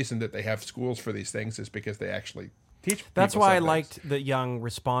advantages. The reason that they have schools for these things is because they actually teach. That's why I liked that Young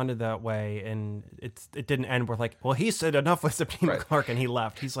responded that way, and it didn't end with like, well, he said enough with Septima Clark and he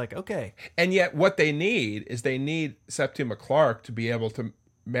left. He's like, okay. And yet what they need Septima Clark to be able to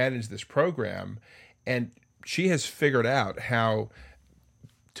manage this program. And she has figured out how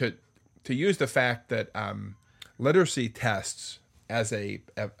to use the fact that literacy tests as a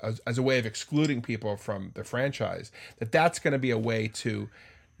way of excluding people from the franchise, that's going to be a way to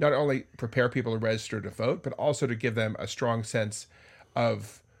not only prepare people to register to vote, but also to give them a strong sense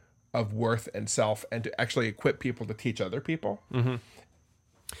of worth and self, and to actually equip people to teach other people. Mm-hmm.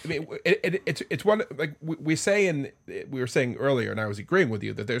 I mean, it's one, like we were saying earlier, and I was agreeing with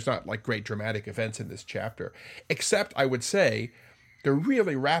you that there's not like great dramatic events in this chapter, except I would say the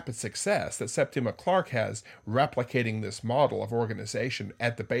really rapid success that Septima Clark has replicating this model of organization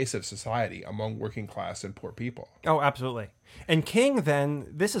at the base of society among working class and poor people. Oh, absolutely. And King then,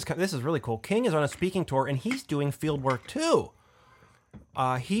 this is really cool. King is on a speaking tour, and he's doing field work too.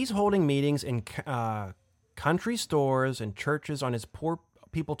 He's holding meetings in country stores and churches on his poor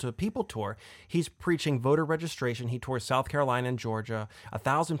people to people tour. He's preaching voter registration. He tours South Carolina and Georgia.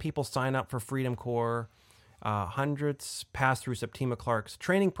 1,000 people sign up for Freedom Corps. Hundreds pass through Septima Clark's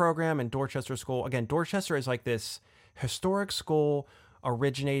training program and Dorchester School. Again, Dorchester is like this historic school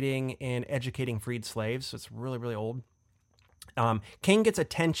originating in educating freed slaves. So it's really, really old. King gets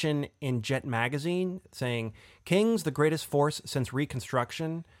attention in Jet magazine, saying, King's the greatest force since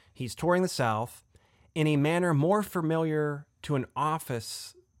Reconstruction. He's touring the South in a manner more familiar to an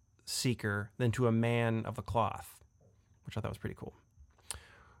office seeker than to a man of the cloth, which I thought was pretty cool.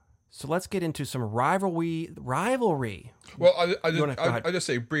 So let's get into some rivalry. Well, I'll just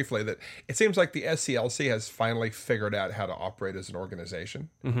say briefly that it seems like the SCLC has finally figured out how to operate as an organization.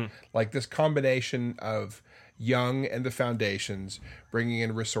 Mm-hmm. Like this combination of Young and the foundations bringing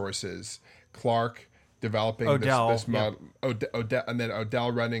in resources, Clark developing this model, Odell, and then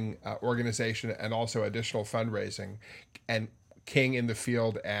Odell running organization and also additional fundraising, and King in the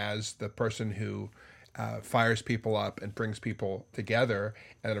field as the person who fires people up and brings people together,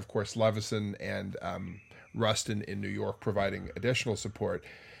 and then of course Levison and Rustin in New York providing additional support.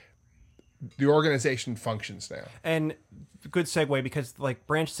 The organization functions now. And good segue, because like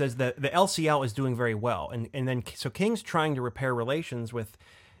Branch says that the LCL is doing very well, and then so King's trying to repair relations with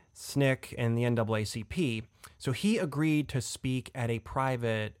SNCC and the NAACP. So he agreed to speak at a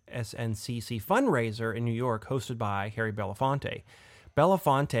private SNCC fundraiser in New York hosted by Harry Belafonte.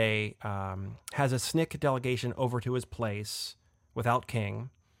 Belafonte has a SNCC delegation over to his place without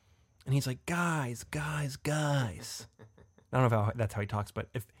King, and he's like, guys. I don't know if that's how he talks, but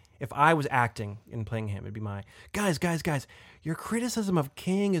if I was acting and playing him, it'd be my, guys, your criticism of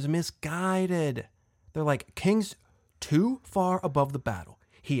King is misguided. They're like, King's too far above the battle.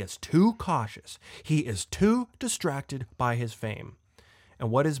 He is too cautious. He is too distracted by his fame. And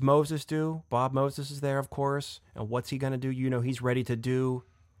what does Moses do? Bob Moses is there, of course. And what's he going to do? You know, he's ready to do,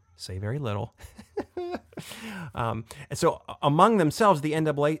 say very little. And so among themselves, the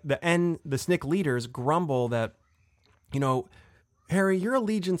SNCC leaders grumble that, you know, Harry, your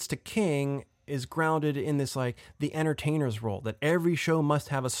allegiance to King is grounded in this, like, the entertainer's role, that every show must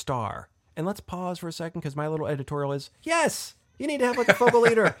have a star. And let's pause for a second, because my little editorial is, yes, you need to have, like, a focal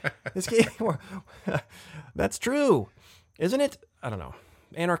leader. That's true, isn't it? I don't know.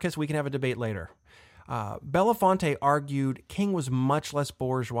 Anarchists, we can have a debate later. Belafonte argued King was much less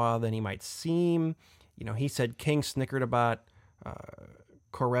bourgeois than he might seem. You know, he said King snickered about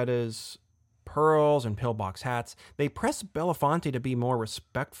Coretta's pearls and pillbox hats. They pressed Belafonte to be more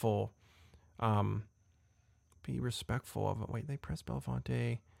respectful. They pressed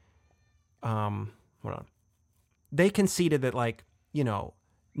Belafonte. Hold on. They conceded that, like, you know,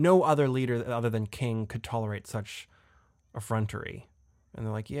 no other leader other than King could tolerate such effrontery. And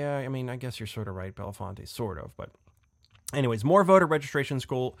they're like, yeah, I mean, I guess you're sort of right, Belafonte, sort of. But anyways, more voter registration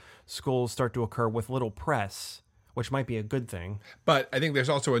schools start to occur with little press, which might be a good thing. But I think there's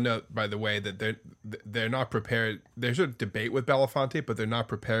also a note, by the way, that they're not prepared. There's a debate with Belafonte, but they're not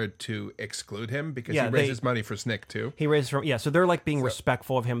prepared to exclude him because he raises money for SNCC too. He raises so they're like being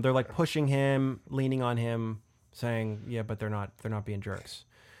respectful of him. They're like pushing him, leaning on him, saying, yeah, but they're not being jerks.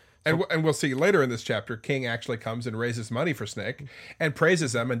 And we'll see later in this chapter, King actually comes and raises money for SNCC and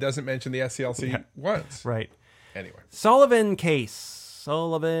praises them and doesn't mention the SCLC once. Right. Anyway. Sullivan case.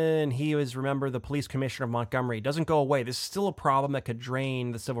 Sullivan, he was, remember, the police commissioner of Montgomery. Doesn't go away. This is still a problem that could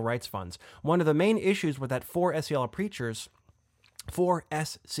drain the civil rights funds. One of the main issues was that four SCLC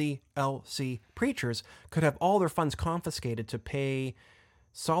preachers could have all their funds confiscated to pay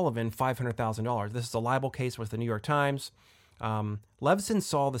Sullivan $500,000. This is a libel case with the New York Times. Levison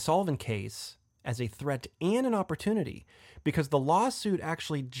saw the Sullivan case as a threat and an opportunity because the lawsuit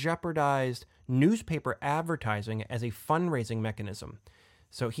actually jeopardized newspaper advertising as a fundraising mechanism.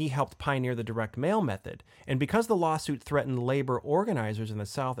 So he helped pioneer the direct mail method. And because the lawsuit threatened labor organizers in the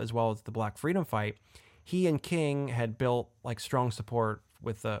South as well as the Black Freedom Fight, he and King had built like strong support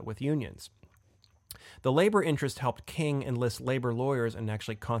with unions. The labor interest helped King enlist labor lawyers and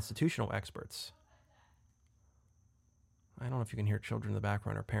actually constitutional experts. I don't know if you can hear children in the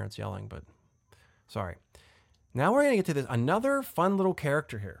background or parents yelling, but sorry. Now we're going to get to this another fun little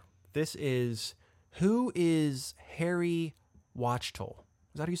character here. This is, who is Harry Wachtel?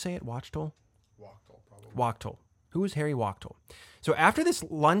 Is that how you say it? Wachtel? Wachtel, probably. Wachtel. Who is Harry Wachtel? So after this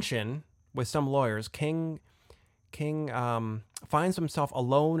luncheon with some lawyers, King finds himself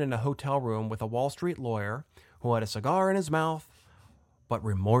alone in a hotel room with a Wall Street lawyer who had a cigar in his mouth, but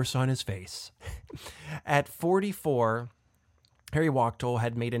remorse on his face. At 44, Harry Wachtel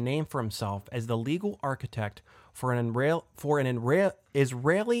had made a name for himself as the legal architect for an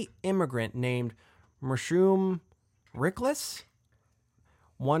Israeli immigrant named Mershum Riklis,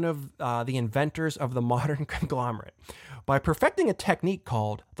 one of the inventors of the modern conglomerate. By perfecting a technique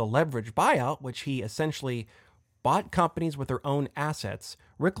called the leverage buyout, which he essentially bought companies with their own assets,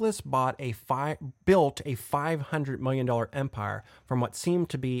 Riklis built a $500 million empire from what seemed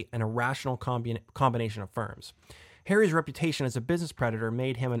to be an irrational combination of firms. Harry's reputation as a business predator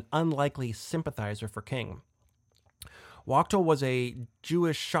made him an unlikely sympathizer for King. Wachtel was a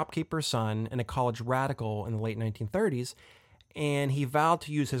Jewish shopkeeper's son and a college radical in the late 1930s, and he vowed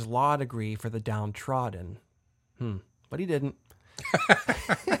to use his law degree for the downtrodden. But he didn't.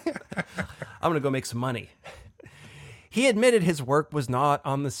 I'm going to go make some money. He admitted his work was not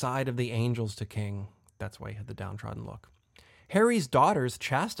on the side of the angels to King. That's why he had the downtrodden look. Harry's daughters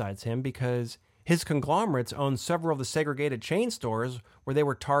chastised him because his conglomerates owned several of the segregated chain stores where they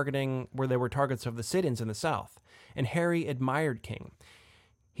were targets of the sit-ins in the South. And Harry admired King.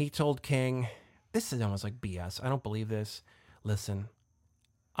 He told King, "This is almost like BS. I don't believe this. Listen,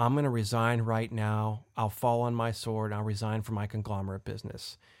 I'm going to resign right now. I'll fall on my sword. I'll resign from my conglomerate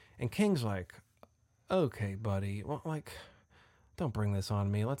business." And King's like, "Okay, buddy. Well, like, don't bring this on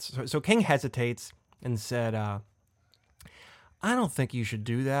me. So King hesitates and said, "I don't think you should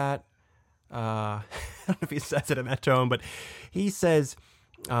do that." I don't know if he says it in that tone, but he says,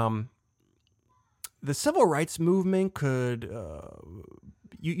 the civil rights movement could,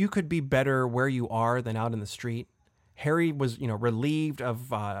 you could be better where you are than out in the street. Harry was, relieved of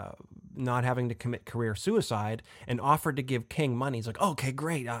not having to commit career suicide and offered to give King money. He's like, "Okay,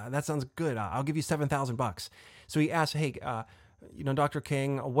 great. That sounds good. I'll give you $7,000. So he asked, "Hey, Dr.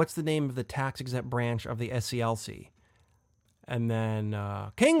 King, what's the name of the tax-exempt branch of the SCLC?" And then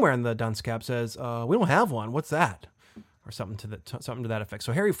King, wearing the dunce cap, says, "We don't have one. What's that?" Or something to that effect.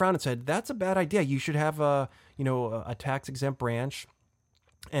 So Harry frowned and said, "That's a bad idea. You should have a tax-exempt branch,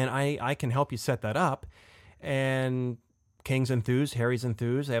 and I can help you set that up." And King's enthused, Harry's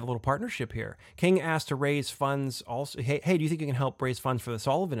enthused. They have a little partnership here. King asked to raise funds also. Hey, do you think you can help raise funds for the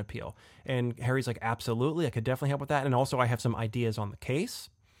Sullivan appeal? And Harry's like, "Absolutely, I could definitely help with that. And also I have some ideas on the case."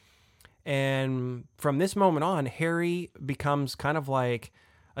 And from this moment on, Harry becomes kind of like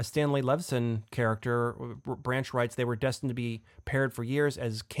a Stanley Levison character. Branch writes, they were destined to be paired for years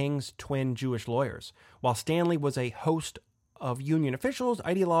as King's twin Jewish lawyers. While Stanley was a host of union officials,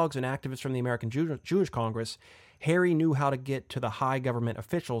 ideologues, and activists from the American Jewish Congress, Harry knew how to get to the high government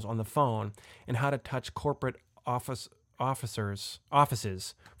officials on the phone and how to touch corporate offices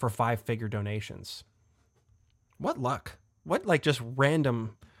for 5-figure donations. What luck. What, like, just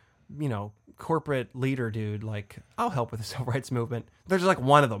random, corporate leader dude, like, "I'll help with the civil rights movement." There's like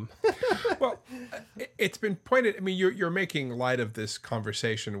one of them. Well, it's been pointed. I mean, you're making light of this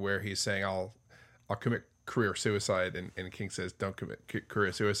conversation where he's saying, "I'll commit career suicide," and King says, "Don't commit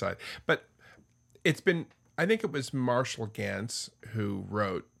career suicide." But it's been, I think it was Marshall Gantz who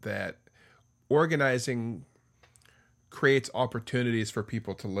wrote that organizing creates opportunities for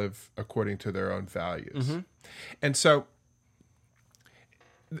people to live according to their own values. Mm-hmm. And so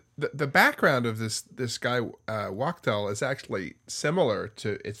the background of this guy Wachtel is actually similar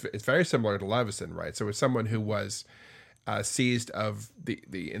to, it's very similar to Levison, right? So it's someone who was seized of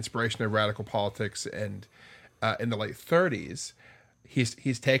the inspiration of radical politics, and in the late 30s,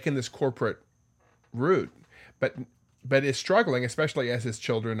 he's taken this corporate route, but is struggling, especially as his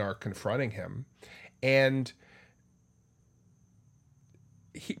children are confronting him, and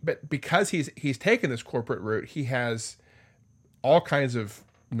because he's taken this corporate route, he has all kinds of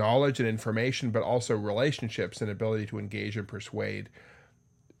knowledge and information, but also relationships and ability to engage and persuade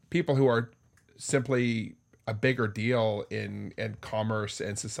people who are simply a bigger deal in commerce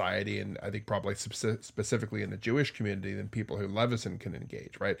and society, and I think probably specifically in the Jewish community, than people who Levison can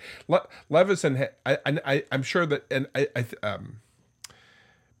engage, right? Levison, I'm sure that, and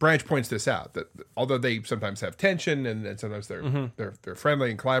Branch points this out, that although they sometimes have tension and sometimes they're friendly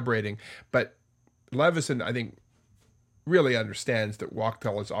and collaborating, but Levison, I think, really understands that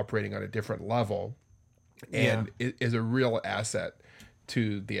Wachtel is operating on a different level and is a real asset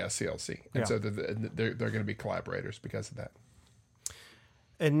to the SCLC. And so they're going to be collaborators because of that.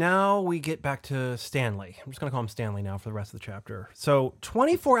 And now we get back to Stanley. I'm just going to call him Stanley now for the rest of the chapter. So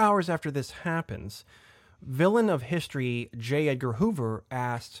 24 hours after this happens, villain of history J. Edgar Hoover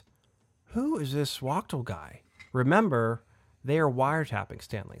asked, "Who is this Wachtel guy?" Remember, they are wiretapping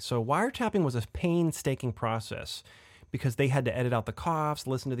Stanley. So wiretapping was a painstaking process because they had to edit out the coughs,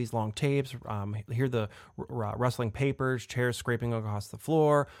 listen to these long tapes, hear the rustling papers, chairs scraping across the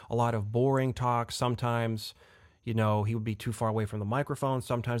floor, a lot of boring talk. Sometimes, he would be too far away from the microphone.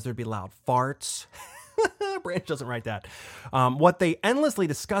 Sometimes there'd be loud farts. Branch doesn't write that. What they endlessly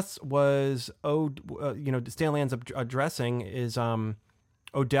discussed was, Stanley ends up addressing is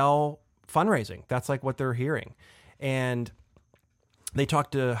Odell fundraising. That's like what they're hearing. And they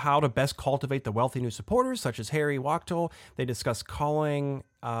talked to how to best cultivate the wealthy new supporters, such as Harry Wachtel. They discussed calling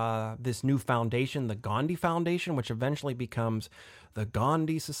this new foundation the Gandhi Foundation, which eventually becomes the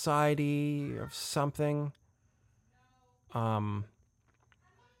Gandhi Society of something. No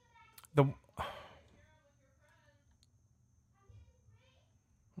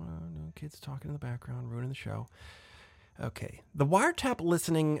kids talking in the background, ruining the show. Okay. The wiretap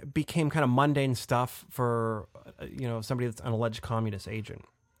listening became kind of mundane stuff for, somebody that's an alleged communist agent.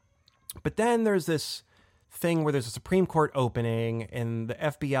 But then there's this thing where there's a Supreme Court opening and the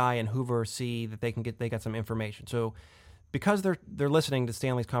FBI and Hoover see that they got some information. So because they're listening to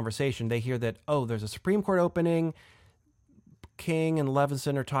Stanley's conversation, they hear that, there's a Supreme Court opening. King and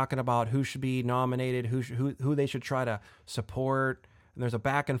Levinson are talking about who should be nominated, who they should try to support. And there's a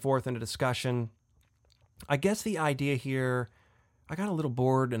back and forth and a discussion. I guess the idea here, I got a little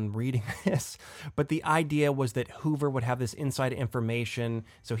bored in reading this, but the idea was that Hoover would have this inside information,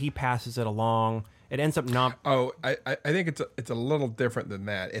 so he passes it along. It ends up not. Oh, I think it's a little different than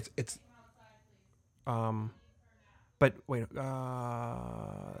that. It's. But wait,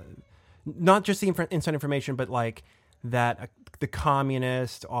 not just the inside information, but like that the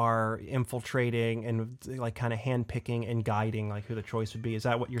communists are infiltrating and like kind of handpicking and guiding like who the choice would be. Is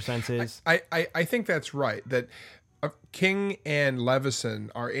that what your sense is? I think that's right. That King and Levinson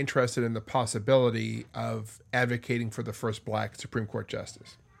are interested in the possibility of advocating for the first black Supreme Court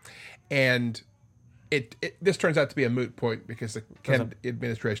justice. And this turns out to be a moot point because the Kennedy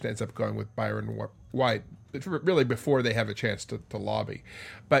administration ends up going with Byron White. It's really before they have a chance to lobby.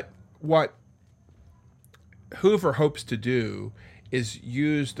 But what Hoover hopes to do is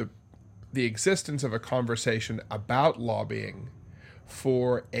use the existence of a conversation about lobbying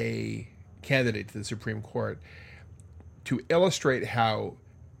for a candidate to the Supreme Court to illustrate how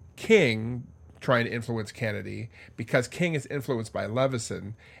King trying to influence Kennedy, because King is influenced by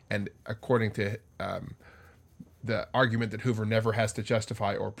Levinson, and according to the argument that Hoover never has to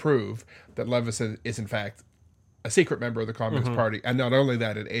justify or prove, that Levinson is in fact a secret member of the Communist Party, and not only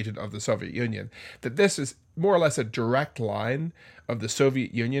that, an agent of the Soviet Union, that this is more or less a direct line of the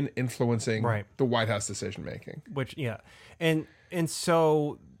Soviet Union influencing the White House decision-making. And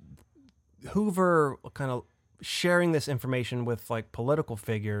so Hoover kind of sharing this information with like political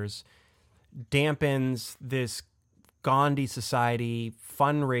figures dampens this Gandhi Society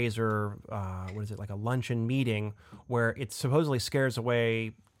fundraiser, like a luncheon meeting where it supposedly scares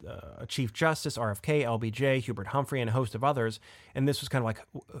away a Chief Justice, RFK, LBJ, Hubert Humphrey, and a host of others. And this was kind of like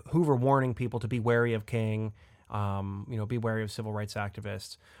Hoover warning people to be wary of King, be wary of civil rights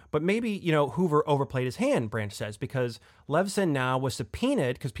activists. But maybe, Hoover overplayed his hand, Branch says, because Levinson now was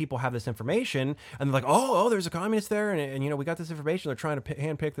subpoenaed because people have this information and they're like, oh, there's a communist there. And we got this information. They're trying to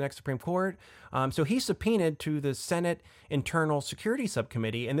handpick the next Supreme Court. So he's subpoenaed to the Senate Internal Security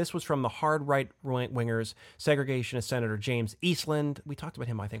Subcommittee. And this was from the hard right-wingers, segregationist Senator James Eastland. We talked about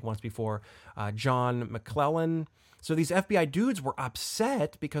him, I think, once before. John McClellan. So these FBI dudes were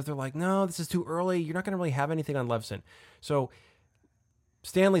upset because they're like, no, this is too early. You're not going to really have anything on Levinson. So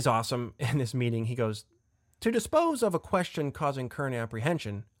Stanley's awesome in this meeting. He goes, to dispose of a question causing current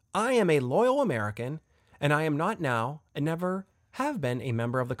apprehension, I am a loyal American, and I am not now and never have been a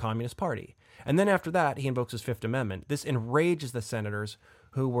member of the Communist Party. And then after that, he invokes his Fifth Amendment. This enrages the senators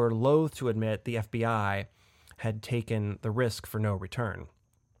who were loath to admit the FBI had taken the risk for no return.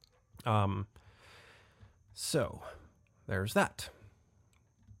 So there's that.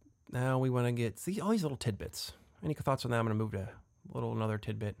 Now we want to get all these little tidbits. Any thoughts on that? I'm going to move to another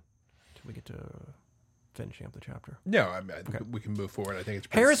tidbit until we get to finishing up the chapter. No, I think we can move forward. I think it's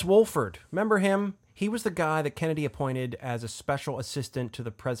Harris Wohlford. Remember him? He was the guy that Kennedy appointed as a special assistant to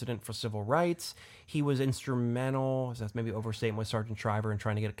the president for civil rights. He was instrumental, that's maybe overstatement, with Sergeant Shriver in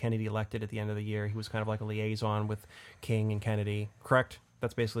trying to get Kennedy elected at the end of the year. He was kind of like a liaison with King and Kennedy. Correct?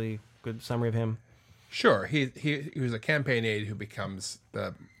 That's basically a good summary of him. Sure, he was a campaign aide who becomes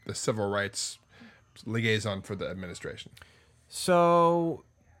the civil rights liaison for the administration. So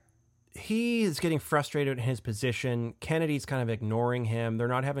he is getting frustrated in his position. Kennedy's kind of ignoring him. They're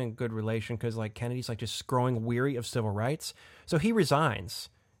not having a good relation because like Kennedy's like just growing weary of civil rights. So he resigns.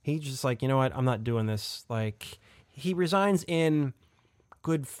 He's just like, you know what? I'm not doing this. Like he resigns in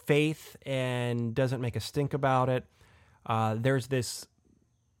good faith and doesn't make a stink about it. There's this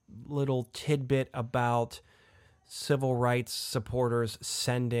little tidbit about civil rights supporters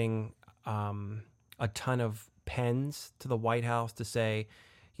sending a ton of pens to the White House to say,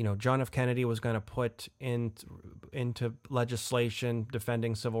 you know, John F. Kennedy was going to put into legislation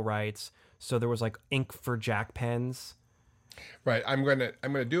defending civil rights. So there was like ink for Jack pens. Right. I'm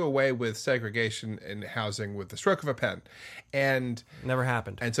gonna do away with segregation in housing with the stroke of a pen, and Never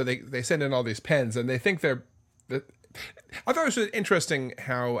happened. and so they send in all these pens, and they think they're. I thought it was interesting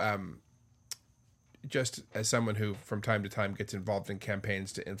how, just as someone who from time to time gets involved in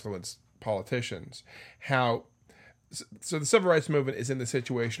campaigns to influence politicians, how. So the civil rights movement is in the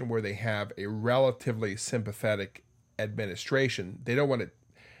situation where they have a relatively sympathetic administration. They don't want to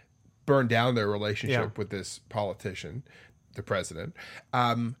burn down their relationship with this politician, the president,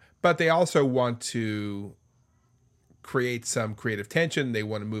 but they also want to create some creative tension. They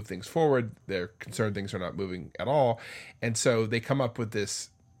want to move things forward. They're concerned things are not moving at all, and so they come up with this,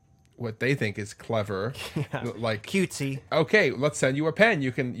 what they think is clever, like Cutesy. okay, let's send you a pen.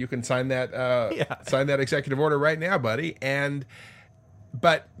 You can sign that sign that executive order right now, buddy.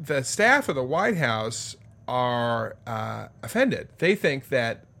 But the staff of the White House are offended. They think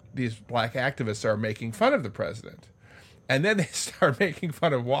that these black activists are making fun of the president, and then they start making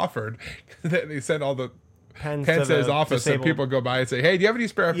fun of Wofford. They send all the pens to his office, and people go by and say, "Hey, do you have any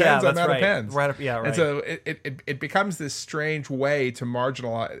spare pens? I'm out of pens." Right. And so it becomes this strange way to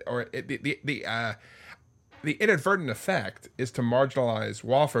marginalize, or the inadvertent effect is to marginalize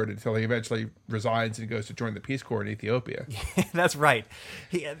Wofford until he eventually resigns and goes to join the Peace Corps in Ethiopia. That's right.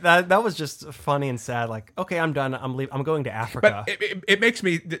 That was just funny and sad. Like, okay, I'm done. I'm leaving. I'm going to Africa. But it makes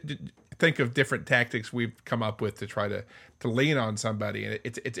me think of different tactics we've come up with to try to lean on somebody, and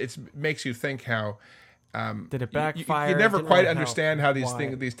it makes you think how. Did it backfire? You never quite understand how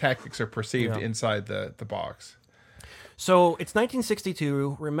these tactics are perceived inside the box. So it's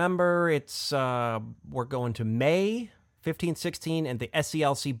 1962. Remember, it's we're going to May 1516 and the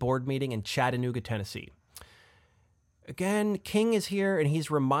SCLC board meeting in Chattanooga, Tennessee. Again, King is here and he's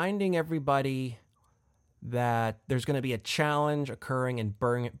reminding everybody that there's going to be a challenge occurring in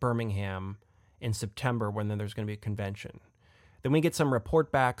Birmingham in September when there's going to be a convention. Then we get some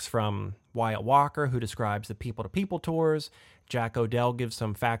report backs from Wyatt Walker, who describes the people-to-people tours. Jack Odell gives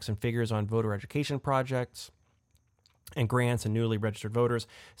some facts and figures on voter education projects and grants and newly registered voters.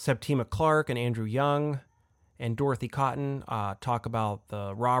 Septima Clark and Andrew Young and Dorothy Cotton talk about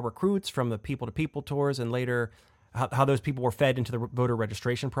the raw recruits from the people-to-people tours and later how those people were fed into the voter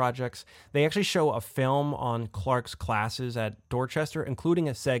registration projects. They actually show a film on Clark's classes at Dorchester, including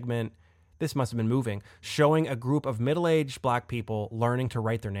a segment, this must have been moving, showing a group of middle-aged black people learning to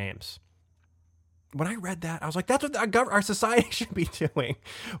write their names. When I read that, I was like, that's what our society should be doing.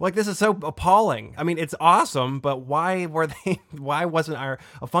 Like, this is so appalling. I mean, it's awesome, but why wasn't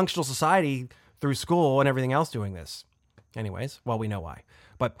a functional society through school and everything else doing this? Anyways, well, we know why.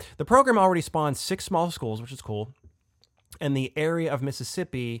 But the program already spawned 6 small schools, which is cool. And the area of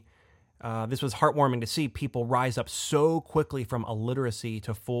Mississippi, this was heartwarming to see people rise up so quickly from illiteracy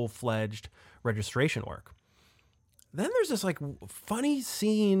to full-fledged registration work. Then there's this like funny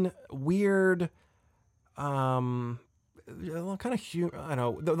scene, weird, kind of, I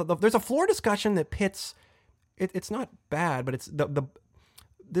don't know. There's a floor discussion that pits. It's not bad, but it's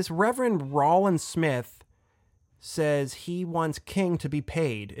this Reverend Rollin Smith says he wants King to be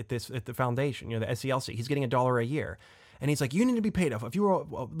paid at the foundation, the SCLC. He's getting $1 a year. And he's like, you need to be paid. If you were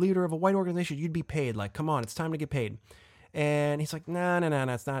a leader of a white organization, you'd be paid. Like, come on, it's time to get paid. And he's like, no,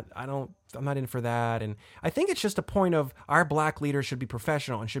 it's not. I'm not in for that. And I think it's just a point of our black leaders should be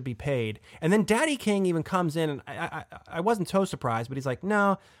professional and should be paid. And then Daddy King even comes in, and I wasn't so surprised, but he's like,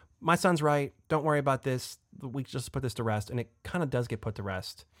 no, my son's right. Don't worry about this. We just put this to rest. And it kind of does get put to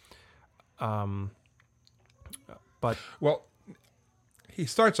rest. But well, he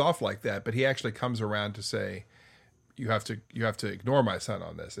starts off like that, but he actually comes around to say, you have to ignore my son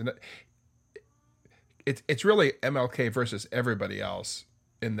on this, and it's really MLK versus everybody else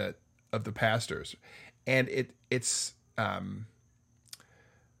of the pastors, and it's I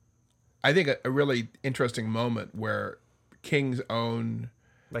think a really interesting moment where King's own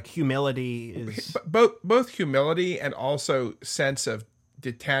like humility is both humility and also sense of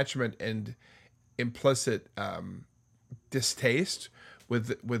detachment and implicit distaste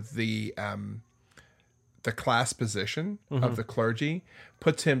with the class position of the clergy,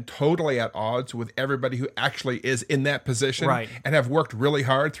 puts him totally at odds with everybody who actually is in that position, right, and have worked really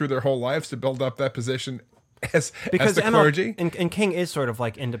hard through their whole lives to build up that position as the clergy. And King is sort of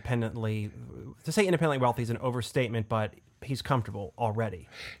like independently, to say independently wealthy is an overstatement, but he's comfortable already.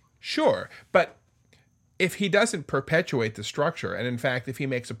 Sure, but if he doesn't perpetuate the structure, and in fact, if he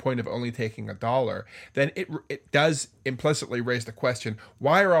makes a point of only taking $1, then it does implicitly raise the question,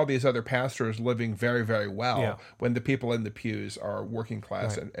 why are all these other pastors living very, very well when the people in the pews are working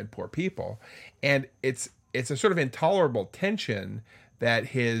class and poor people? And it's a sort of intolerable tension that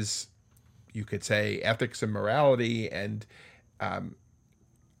his, you could say, ethics and morality and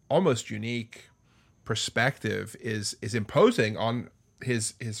almost unique perspective is imposing on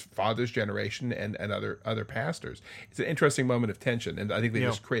his father's generation and other pastors. It's an interesting moment of tension, and I think they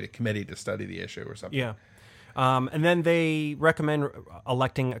just create a committee to study the issue or something. Yeah. And then they recommend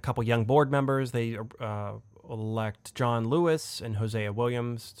electing a couple young board members. They elect John Lewis and Hosea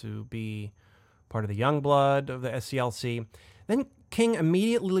Williams to be part of the young blood of the SCLC. Then King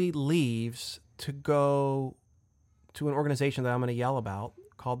immediately leaves to go to an organization that I'm going to yell about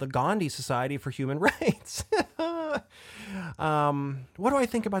called the Gandhi Society for Human Rights. What do I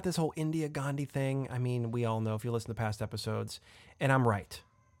think about this whole India Gandhi thing? I mean, we all know if you listen to past episodes, and I'm right.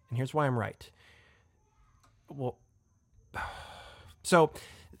 And here's why I'm right. Well, so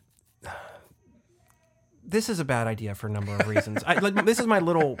this is a bad idea for a number of reasons. This is my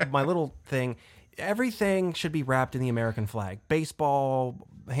little thing. Everything should be wrapped in the American flag. Baseball,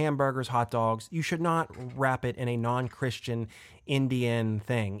 hamburgers, hot dogs. You should not wrap it in a non-Christian Indian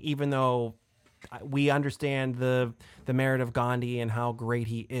thing, even though we understand the merit of Gandhi and how great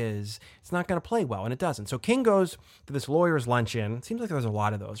he is. It's not going to play well, and it doesn't. So King goes to this lawyer's luncheon. It seems like there's a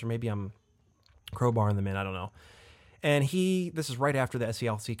lot of those, or maybe I'm crowbarring them in. I don't know. And this is right after the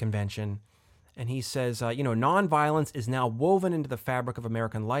SCLC convention, and he says, nonviolence is now woven into the fabric of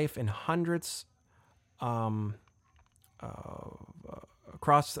American life in hundreds across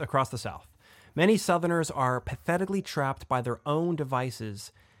the South. Many Southerners are pathetically trapped by their own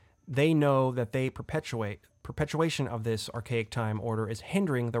devices. They know that perpetuation of this archaic time order is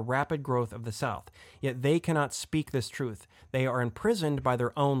hindering the rapid growth of the South. Yet they cannot speak this truth. They are imprisoned by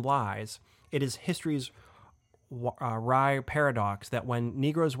their own lies. It is history's wry paradox that when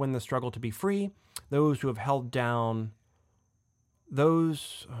Negroes win the struggle to be free, those who have held them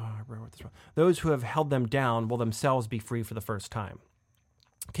down will themselves be free for the first time.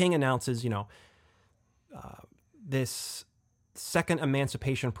 King announces, this second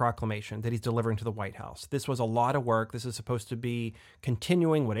Emancipation Proclamation that he's delivering to the White House. This was a lot of work. This is supposed to be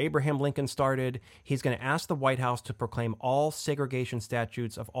continuing what Abraham Lincoln started. He's going to ask the White House to proclaim all segregation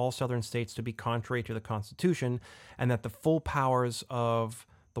statutes of all Southern states to be contrary to the Constitution, and that the full powers of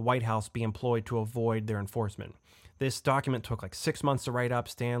the White House be employed to avoid their enforcement. This document took like 6 months to write up.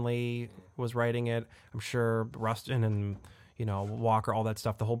 Stanley was writing it. I'm sure Rustin and Walker, all that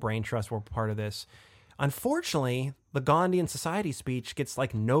stuff, the whole Brain Trust were part of this. Unfortunately, the Gandhian Society speech gets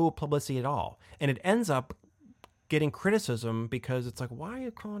like no publicity at all. And it ends up getting criticism because it's like, why are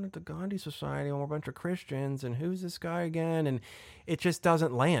you calling it the Gandhi Society when we're a bunch of Christians? And who's this guy again? And it just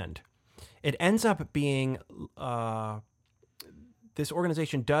doesn't land. It ends up being, this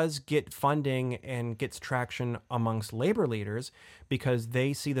organization does get funding and gets traction amongst labor leaders because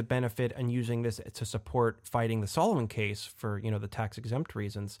they see the benefit in using this to support fighting the Sullivan case for, the tax exempt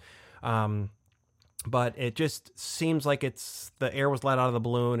reasons. But it just seems like the air was let out of the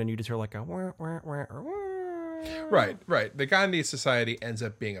balloon, and you just hear like a wah, wah, wah, wah. Right. The Gandhi Society ends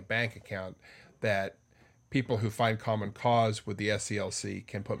up being a bank account that people who find common cause with the SCLC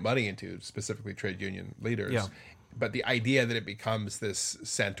can put money into, specifically trade union leaders. Yeah. But the idea that it becomes this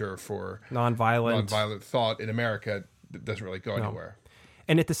center for nonviolent thought in America doesn't really go anywhere.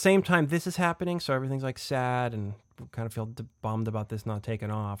 And at the same time, this is happening, so everything's like sad, and we kind of feel bummed about this not taking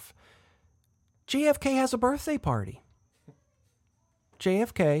off. JFK has a birthday party.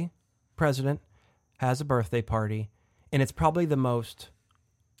 JFK, president, has a birthday party, and it's probably the most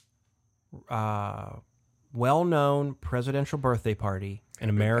well-known presidential birthday party in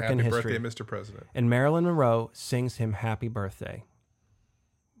American history. Happy birthday, Mr. President. And Marilyn Monroe sings him happy birthday.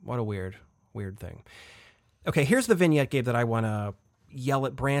 What a weird thing. Okay, here's the vignette, Gabe, that I want to yell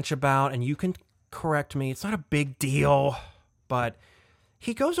at Branch about, and you can correct me. It's not a big deal, but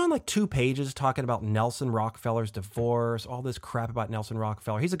he goes on like 2 pages talking about Nelson Rockefeller's divorce, all this crap about Nelson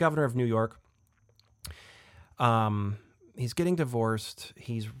Rockefeller. He's the governor of New York. He's getting divorced.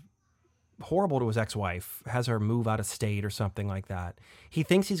 He's horrible to his ex-wife, has her move out of state or something like that. He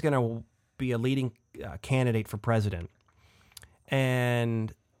thinks he's going to be a leading candidate for president.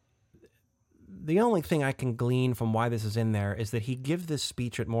 And the only thing I can glean from why this is in there is that he gives this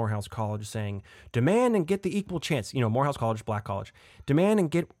speech at Morehouse College saying, demand and get the equal chance. Morehouse College, black college. Demand and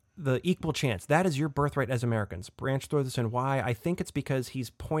get the equal chance. That is your birthright as Americans. Branch throws this in. Why? I think it's because he's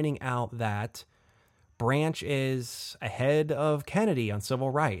pointing out that Branch is ahead of Kennedy on civil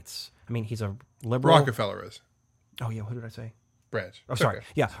rights. I mean, he's a liberal. Rockefeller is. Oh, yeah. Who did I say? Branch. Oh, sorry. Okay.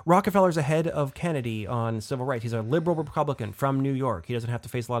 Yeah. Rockefeller's ahead of Kennedy on civil rights. He's a liberal Republican from New York. He doesn't have to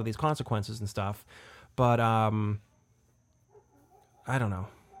face a lot of these consequences and stuff. But I don't know.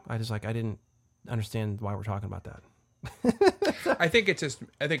 I didn't understand why we're talking about that. I think it's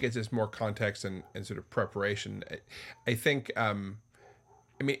just more context and sort of preparation. I think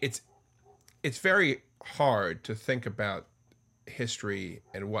it's very hard to think about history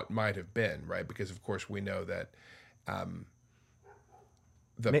and what might have been, right? Because of course we know that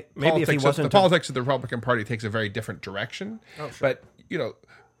the politics of the Republican Party takes a very different direction. Oh, sure. But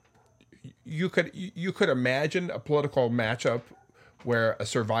you could imagine a political matchup where a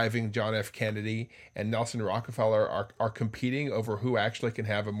surviving John F. Kennedy and Nelson Rockefeller are competing over who actually can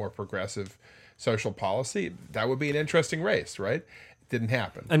have a more progressive social policy. That would be an interesting race, right? It didn't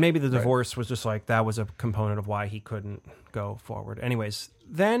happen. And maybe the divorce was just like, that was a component of why he couldn't go forward. Anyways,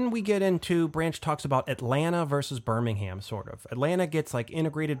 then we get into, Branch talks about Atlanta versus Birmingham, sort of. Atlanta gets like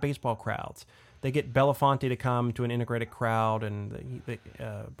integrated baseball crowds. They get Belafonte to come to an integrated crowd and the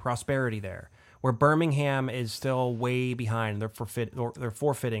prosperity there. Where Birmingham is still way behind. They're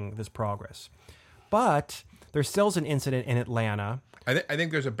forfeiting this progress. But there still is an incident in Atlanta. I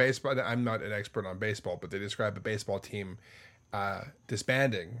think there's a baseball. I'm not an expert on baseball, but they describe a baseball team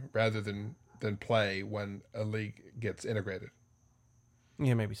disbanding rather than play when a league gets integrated.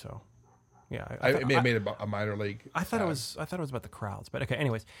 Yeah, maybe so. Yeah, it may have made a minor league. I thought it was about the crowds, but okay.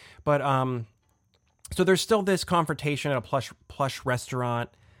 Anyways, but so there's still this confrontation at a plush restaurant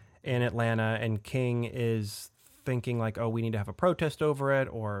in Atlanta, and King is thinking like, oh, we need to have a protest over it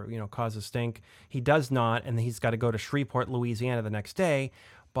or, cause a stink. He does not, and he's got to go to Shreveport, Louisiana the next day.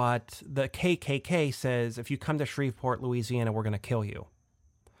 But the KKK says, if you come to Shreveport, Louisiana, we're going to kill you.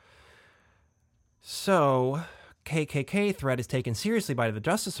 So KKK threat is taken seriously by the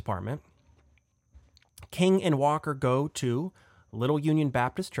Justice Department. King and Walker go to Little Union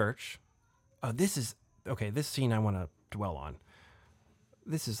Baptist Church. This scene I want to dwell on.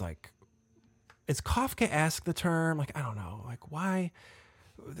 This is like, is Kafka-esque the term? Like, I don't know. Like, why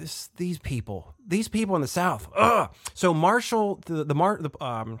these people in the South? Ugh. So Marshall,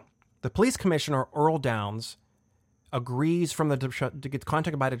 the police commissioner, Earl Downs, agrees to get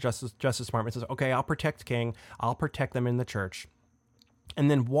contacted by the Justice Department. Says, okay, I'll protect King. I'll protect them in the church. And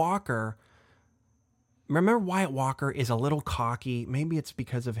then Walker, remember Wyatt Walker is a little cocky. Maybe it's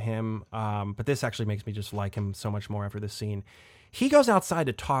because of him. But this actually makes me just like him so much more after this scene. He goes outside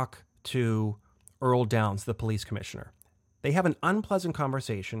to talk to Earl Downs, the police commissioner. They have an unpleasant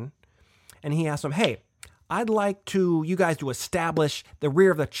conversation, and he asks him, hey, I'd like you guys to establish the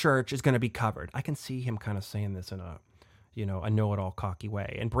rear of the church is going to be covered. I can see him kind of saying this in a know-it-all cocky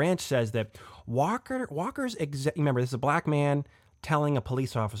way. And Branch says that Walker's remember, this is a black man telling a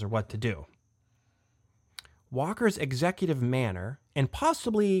police officer what to do. Walker's executive manner and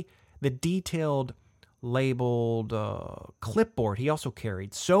possibly the detailed labeled clipboard he also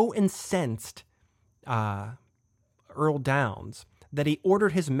carried so incensed Earl Downs that he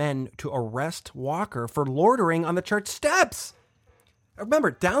ordered his men to arrest Walker for loitering on the church steps. Remember,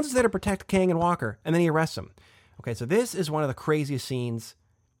 Downs is there to protect King and Walker, and then he arrests him. Okay, so this is one of the craziest scenes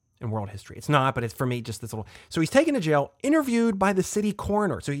in world history. It's not, but it's for me just this little. So he's taken to jail, interviewed by the city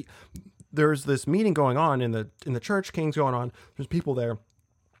coroner. So there's this meeting going on in the church. King's going on. There's people there.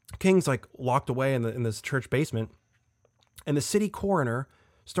 King's like locked away in this church basement, and the city coroner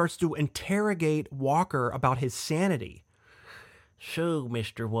starts to interrogate Walker about his sanity. So,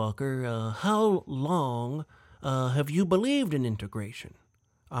 Mr. Walker, how long have you believed in integration?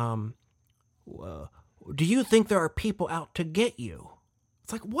 Do you think there are people out to get you?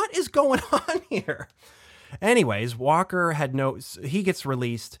 It's like, what is going on here? Anyways, Walker he gets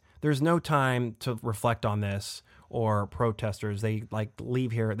released. There's no time to reflect on this or protesters. They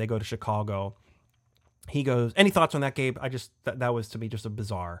leave here. They go to Chicago. He goes, any thoughts on that, Gabe? That was to me just a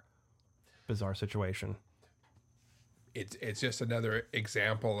bizarre situation. It's just another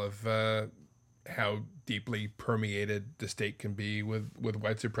example of how deeply permeated the state can be with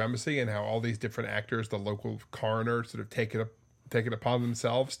white supremacy, and how all these different actors, the local coroner, sort of take it upon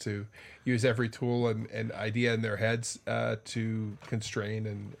themselves to use every tool and idea in their heads to constrain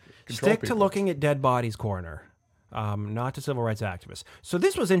and control people. Stick to looking at dead bodies, coroner. not to civil rights activists. So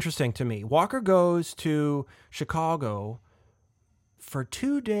this was interesting to me. Walker goes to Chicago for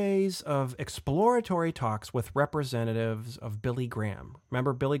 2 days of exploratory talks with representatives of Billy Graham.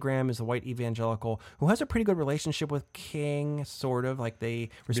 Remember, Billy Graham is the white evangelical who has a pretty good relationship with King, sort of, like they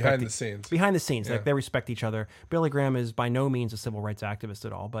respect behind the scenes. Behind the scenes, Yeah. like they respect each other. Billy Graham is by no means a civil rights activist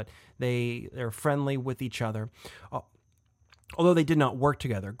at all, but they're friendly with each other. Although they did not work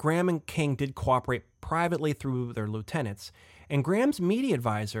together, Graham and King did cooperate privately through their lieutenants. And Graham's media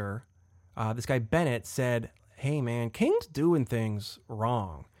advisor, this guy Bennett, said, hey, man, King's doing things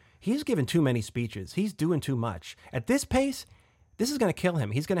wrong. He's given too many speeches. He's doing too much. At this pace, this is going to kill him.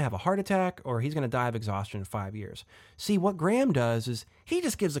 He's going to have a heart attack or he's going to die of exhaustion in 5 years. See, what Graham does is he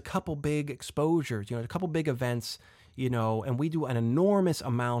just gives a couple big exposures, a couple big events, and we do an enormous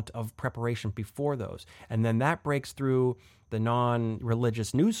amount of preparation before those. And then that breaks through the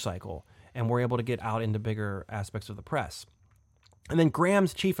non-religious news cycle, and we're able to get out into bigger aspects of the press. And then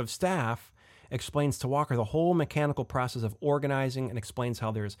Graham's chief of staff explains to Walker the whole mechanical process of organizing and explains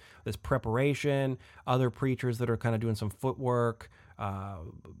how there's this preparation, other preachers that are kind of doing some footwork,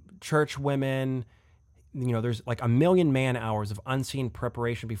 church women. There's like 1 million man hours of unseen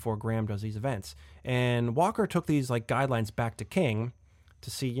preparation before Graham does these events. And Walker took these like guidelines back to King to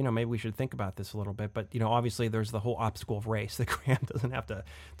see, maybe we should think about this a little bit. But, obviously there's the whole obstacle of race that Graham doesn't have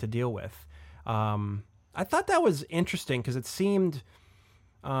to deal with. I thought that was interesting because it seemed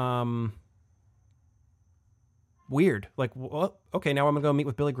weird. Like, well, okay, now I'm going to go meet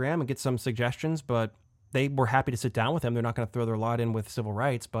with Billy Graham and get some suggestions, but they were happy to sit down with him. They're not going to throw their lot in with civil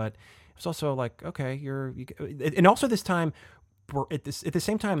rights, but it's also like, okay, and also this time, at the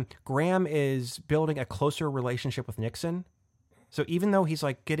same time, Graham is building a closer relationship with Nixon. So even though he's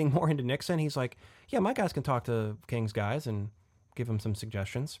like getting more into Nixon, he's like, yeah, my guys can talk to King's guys and give him some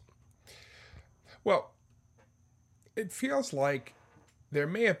suggestions. Well, it feels like there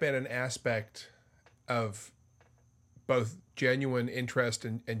may have been an aspect of both genuine interest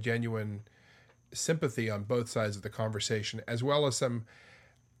and genuine sympathy on both sides of the conversation, as well as some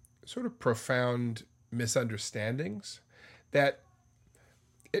sort of profound misunderstandings that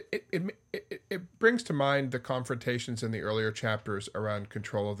it brings to mind the confrontations in the earlier chapters around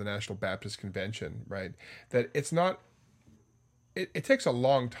control of the National Baptist Convention, right? That it's not, it takes a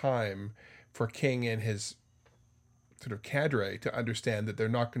long time for King and his sort of cadre to understand that they're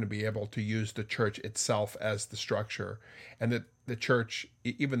not going to be able to use the church itself as the structure, and that the church,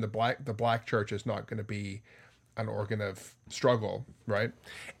 even the black church, is not going to be an organ of struggle, right?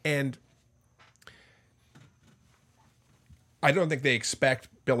 And I don't think they expect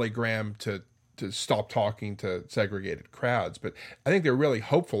Billy Graham to stop talking to segregated crowds, but I think they're really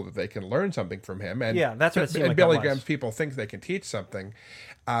hopeful that they can learn something from him. And yeah, that's what it seemed like. Billy Graham's people think they can teach something.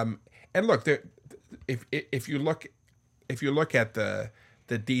 And look, if you look at the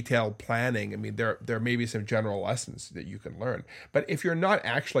detailed planning, I mean, there may be some general lessons that you can learn. But if you're not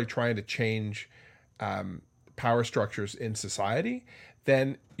actually trying to change power structures in society,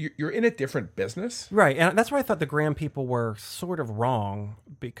 then you're in a different business. Right. And that's why I thought the Graham people were sort of wrong,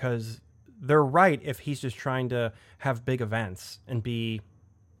 because they're right if he's just trying to have big events and be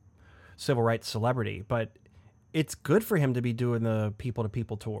civil rights celebrity. But it's good for him to be doing the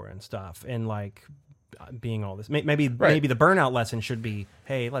people-to-people tour and stuff and like being all this. Maybe the burnout lesson should be,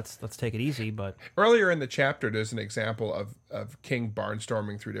 hey, let's take it easy. But earlier in the chapter, there's an example of King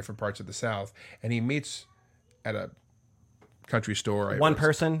barnstorming through different parts of the South, and he meets at a country store. One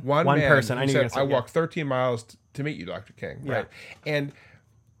person. I knew said, I walked 13 miles to meet you, Dr. King. Yeah. Right. And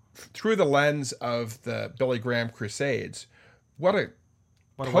through the lens of the Billy Graham Crusades, what a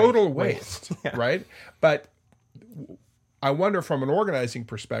total waste. Yeah. Right. But I wonder from an organizing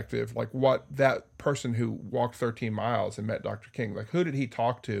perspective, like what that person who walked 13 miles and met Dr. King, like who did he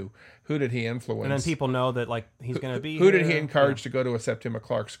talk to? Who did he influence? And then people know that like he's going to be Who did he encourage to go to a Septima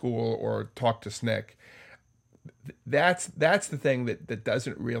Clark school or talk to SNCC? That's the thing that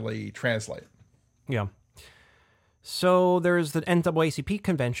doesn't really translate. Yeah. So there's the NAACP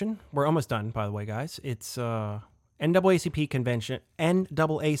convention. We're almost done, by the way, guys. It's NAACP convention.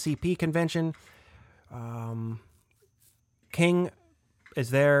 King is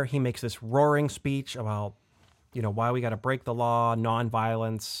there. He makes this roaring speech about, why we got to break the law.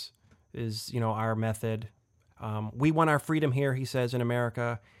 Nonviolence is, our method. We want our freedom here, he says, in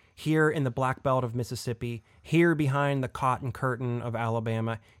America. Here in the Black Belt of Mississippi, here behind the Cotton Curtain of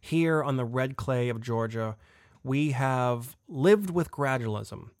Alabama, here on the red clay of Georgia, we have lived with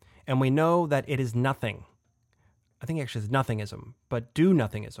gradualism, and we know that it is nothing. I think actually it's nothingism, but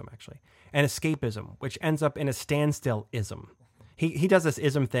do-nothingism, actually, and escapism, which ends up in a standstill-ism. He does this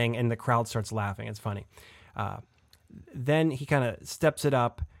ism thing, and the crowd starts laughing. It's funny. then he kind of steps it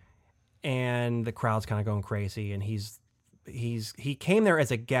up, and the crowd's kind of going crazy, and he came there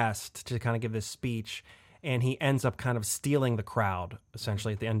as a guest to kind of give this speech, and he ends up kind of stealing the crowd,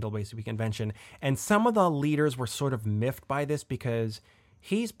 essentially, at the NAACP convention. And some of the leaders were sort of miffed by this because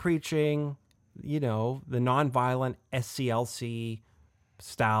he's preaching, the nonviolent SCLC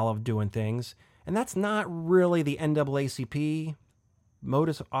style of doing things. And that's not really the NAACP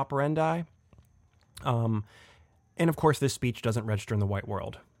modus operandi. And of course, this speech doesn't register in the white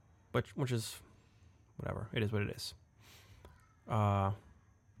world, which is whatever. It is what it is. I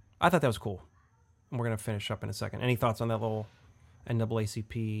thought that was cool. And we're going to finish up in a second. Any thoughts on that little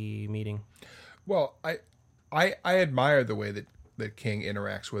NAACP meeting? Well, I admire the way that King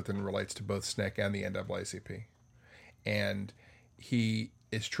interacts with and relates to both SNCC and the NAACP. And he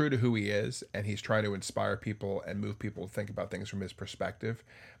is true to who he is, and he's trying to inspire people and move people to think about things from his perspective.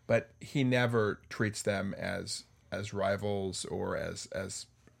 But he never treats them as rivals or as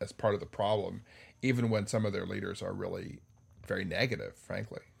part of the problem, even when some of their leaders are really very negative,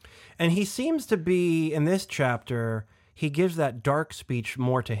 frankly. And he seems to be, in this chapter, he gives that dark speech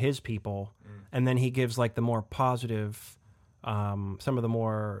more to his people, and then he gives like the more positive, some of the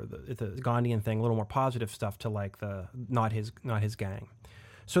more the Gandhian thing, a little more positive stuff to like the not his gang.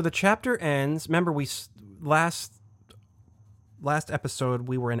 So the chapter ends. Remember, we last episode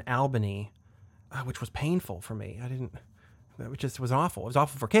we were in Albany, which was painful for me. It just was awful. It was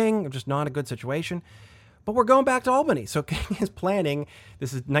awful for King. It was just not a good situation. But we're going back to Albany. So King is planning.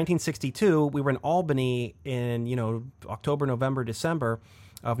 This is 1962. We were in Albany in, October, November, December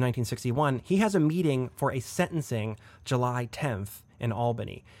of 1961. He has a meeting for a sentencing July 10th in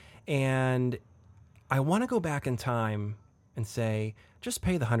Albany. And I want to go back in time and say, just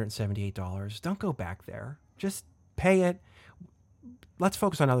pay the $178. Don't go back there. Just pay it. Let's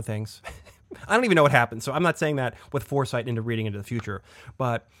focus on other things. I don't even know what happened, so I'm not saying that with foresight into reading into the future.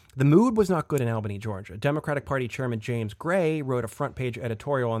 But the mood was not good in Albany, Georgia. Democratic Party Chairman James Gray wrote a front-page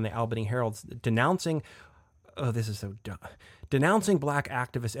editorial on the Albany Herald denouncing black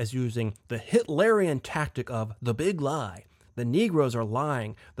activists as using the Hitlerian tactic of the big lie. The Negroes are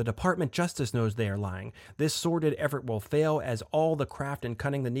lying. The Department of Justice knows they are lying. This sordid effort will fail as all the craft and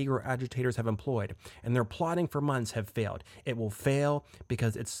cunning the Negro agitators have employed and their plotting for months have failed. It will fail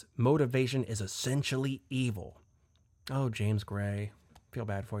because its motivation is essentially evil. Oh, James Gray. Feel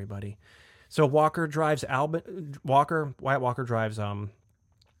bad for you, buddy. So Wyatt Walker drives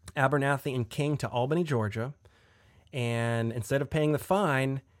Abernathy and King to Albany, Georgia. And instead of paying the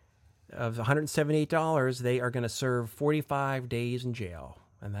fine of $178, they are going to serve 45 days in jail.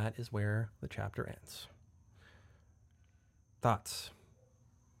 And that is where the chapter ends. Thoughts?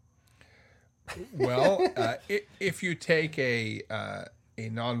 Well, if you take a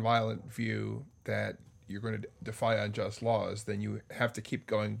nonviolent view that you're going to defy unjust laws, then you have to keep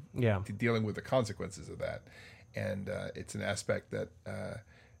going to dealing with the consequences of that. And it's an aspect that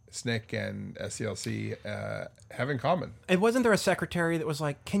SNCC and SCLC have in common. And wasn't there a secretary that was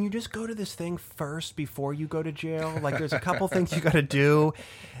like, can you just go to this thing first before you go to jail? Like, there's a couple things you got to do.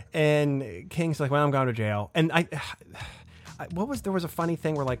 And King's like, well, I'm going to jail. And there was a funny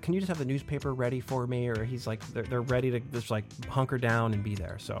thing where like, can you just have the newspaper ready for me? Or he's like, they're ready to just like hunker down and be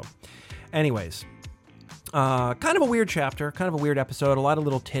there. So anyways, kind of a weird chapter, kind of a weird episode, a lot of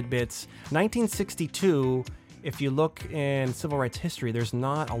little tidbits. 1962, if you look in civil rights history, there's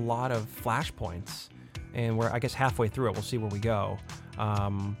not a lot of flashpoints, and we're, I guess, halfway through it. We'll see where we go.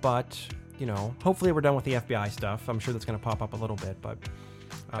 But, hopefully we're done with the FBI stuff. I'm sure that's going to pop up a little bit, but...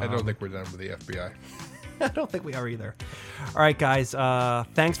 I don't think we're done with the FBI. I don't think we are either. All right, guys.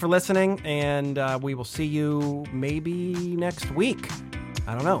 Thanks for listening, and we will see you maybe next week.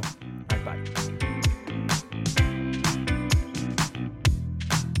 I don't know.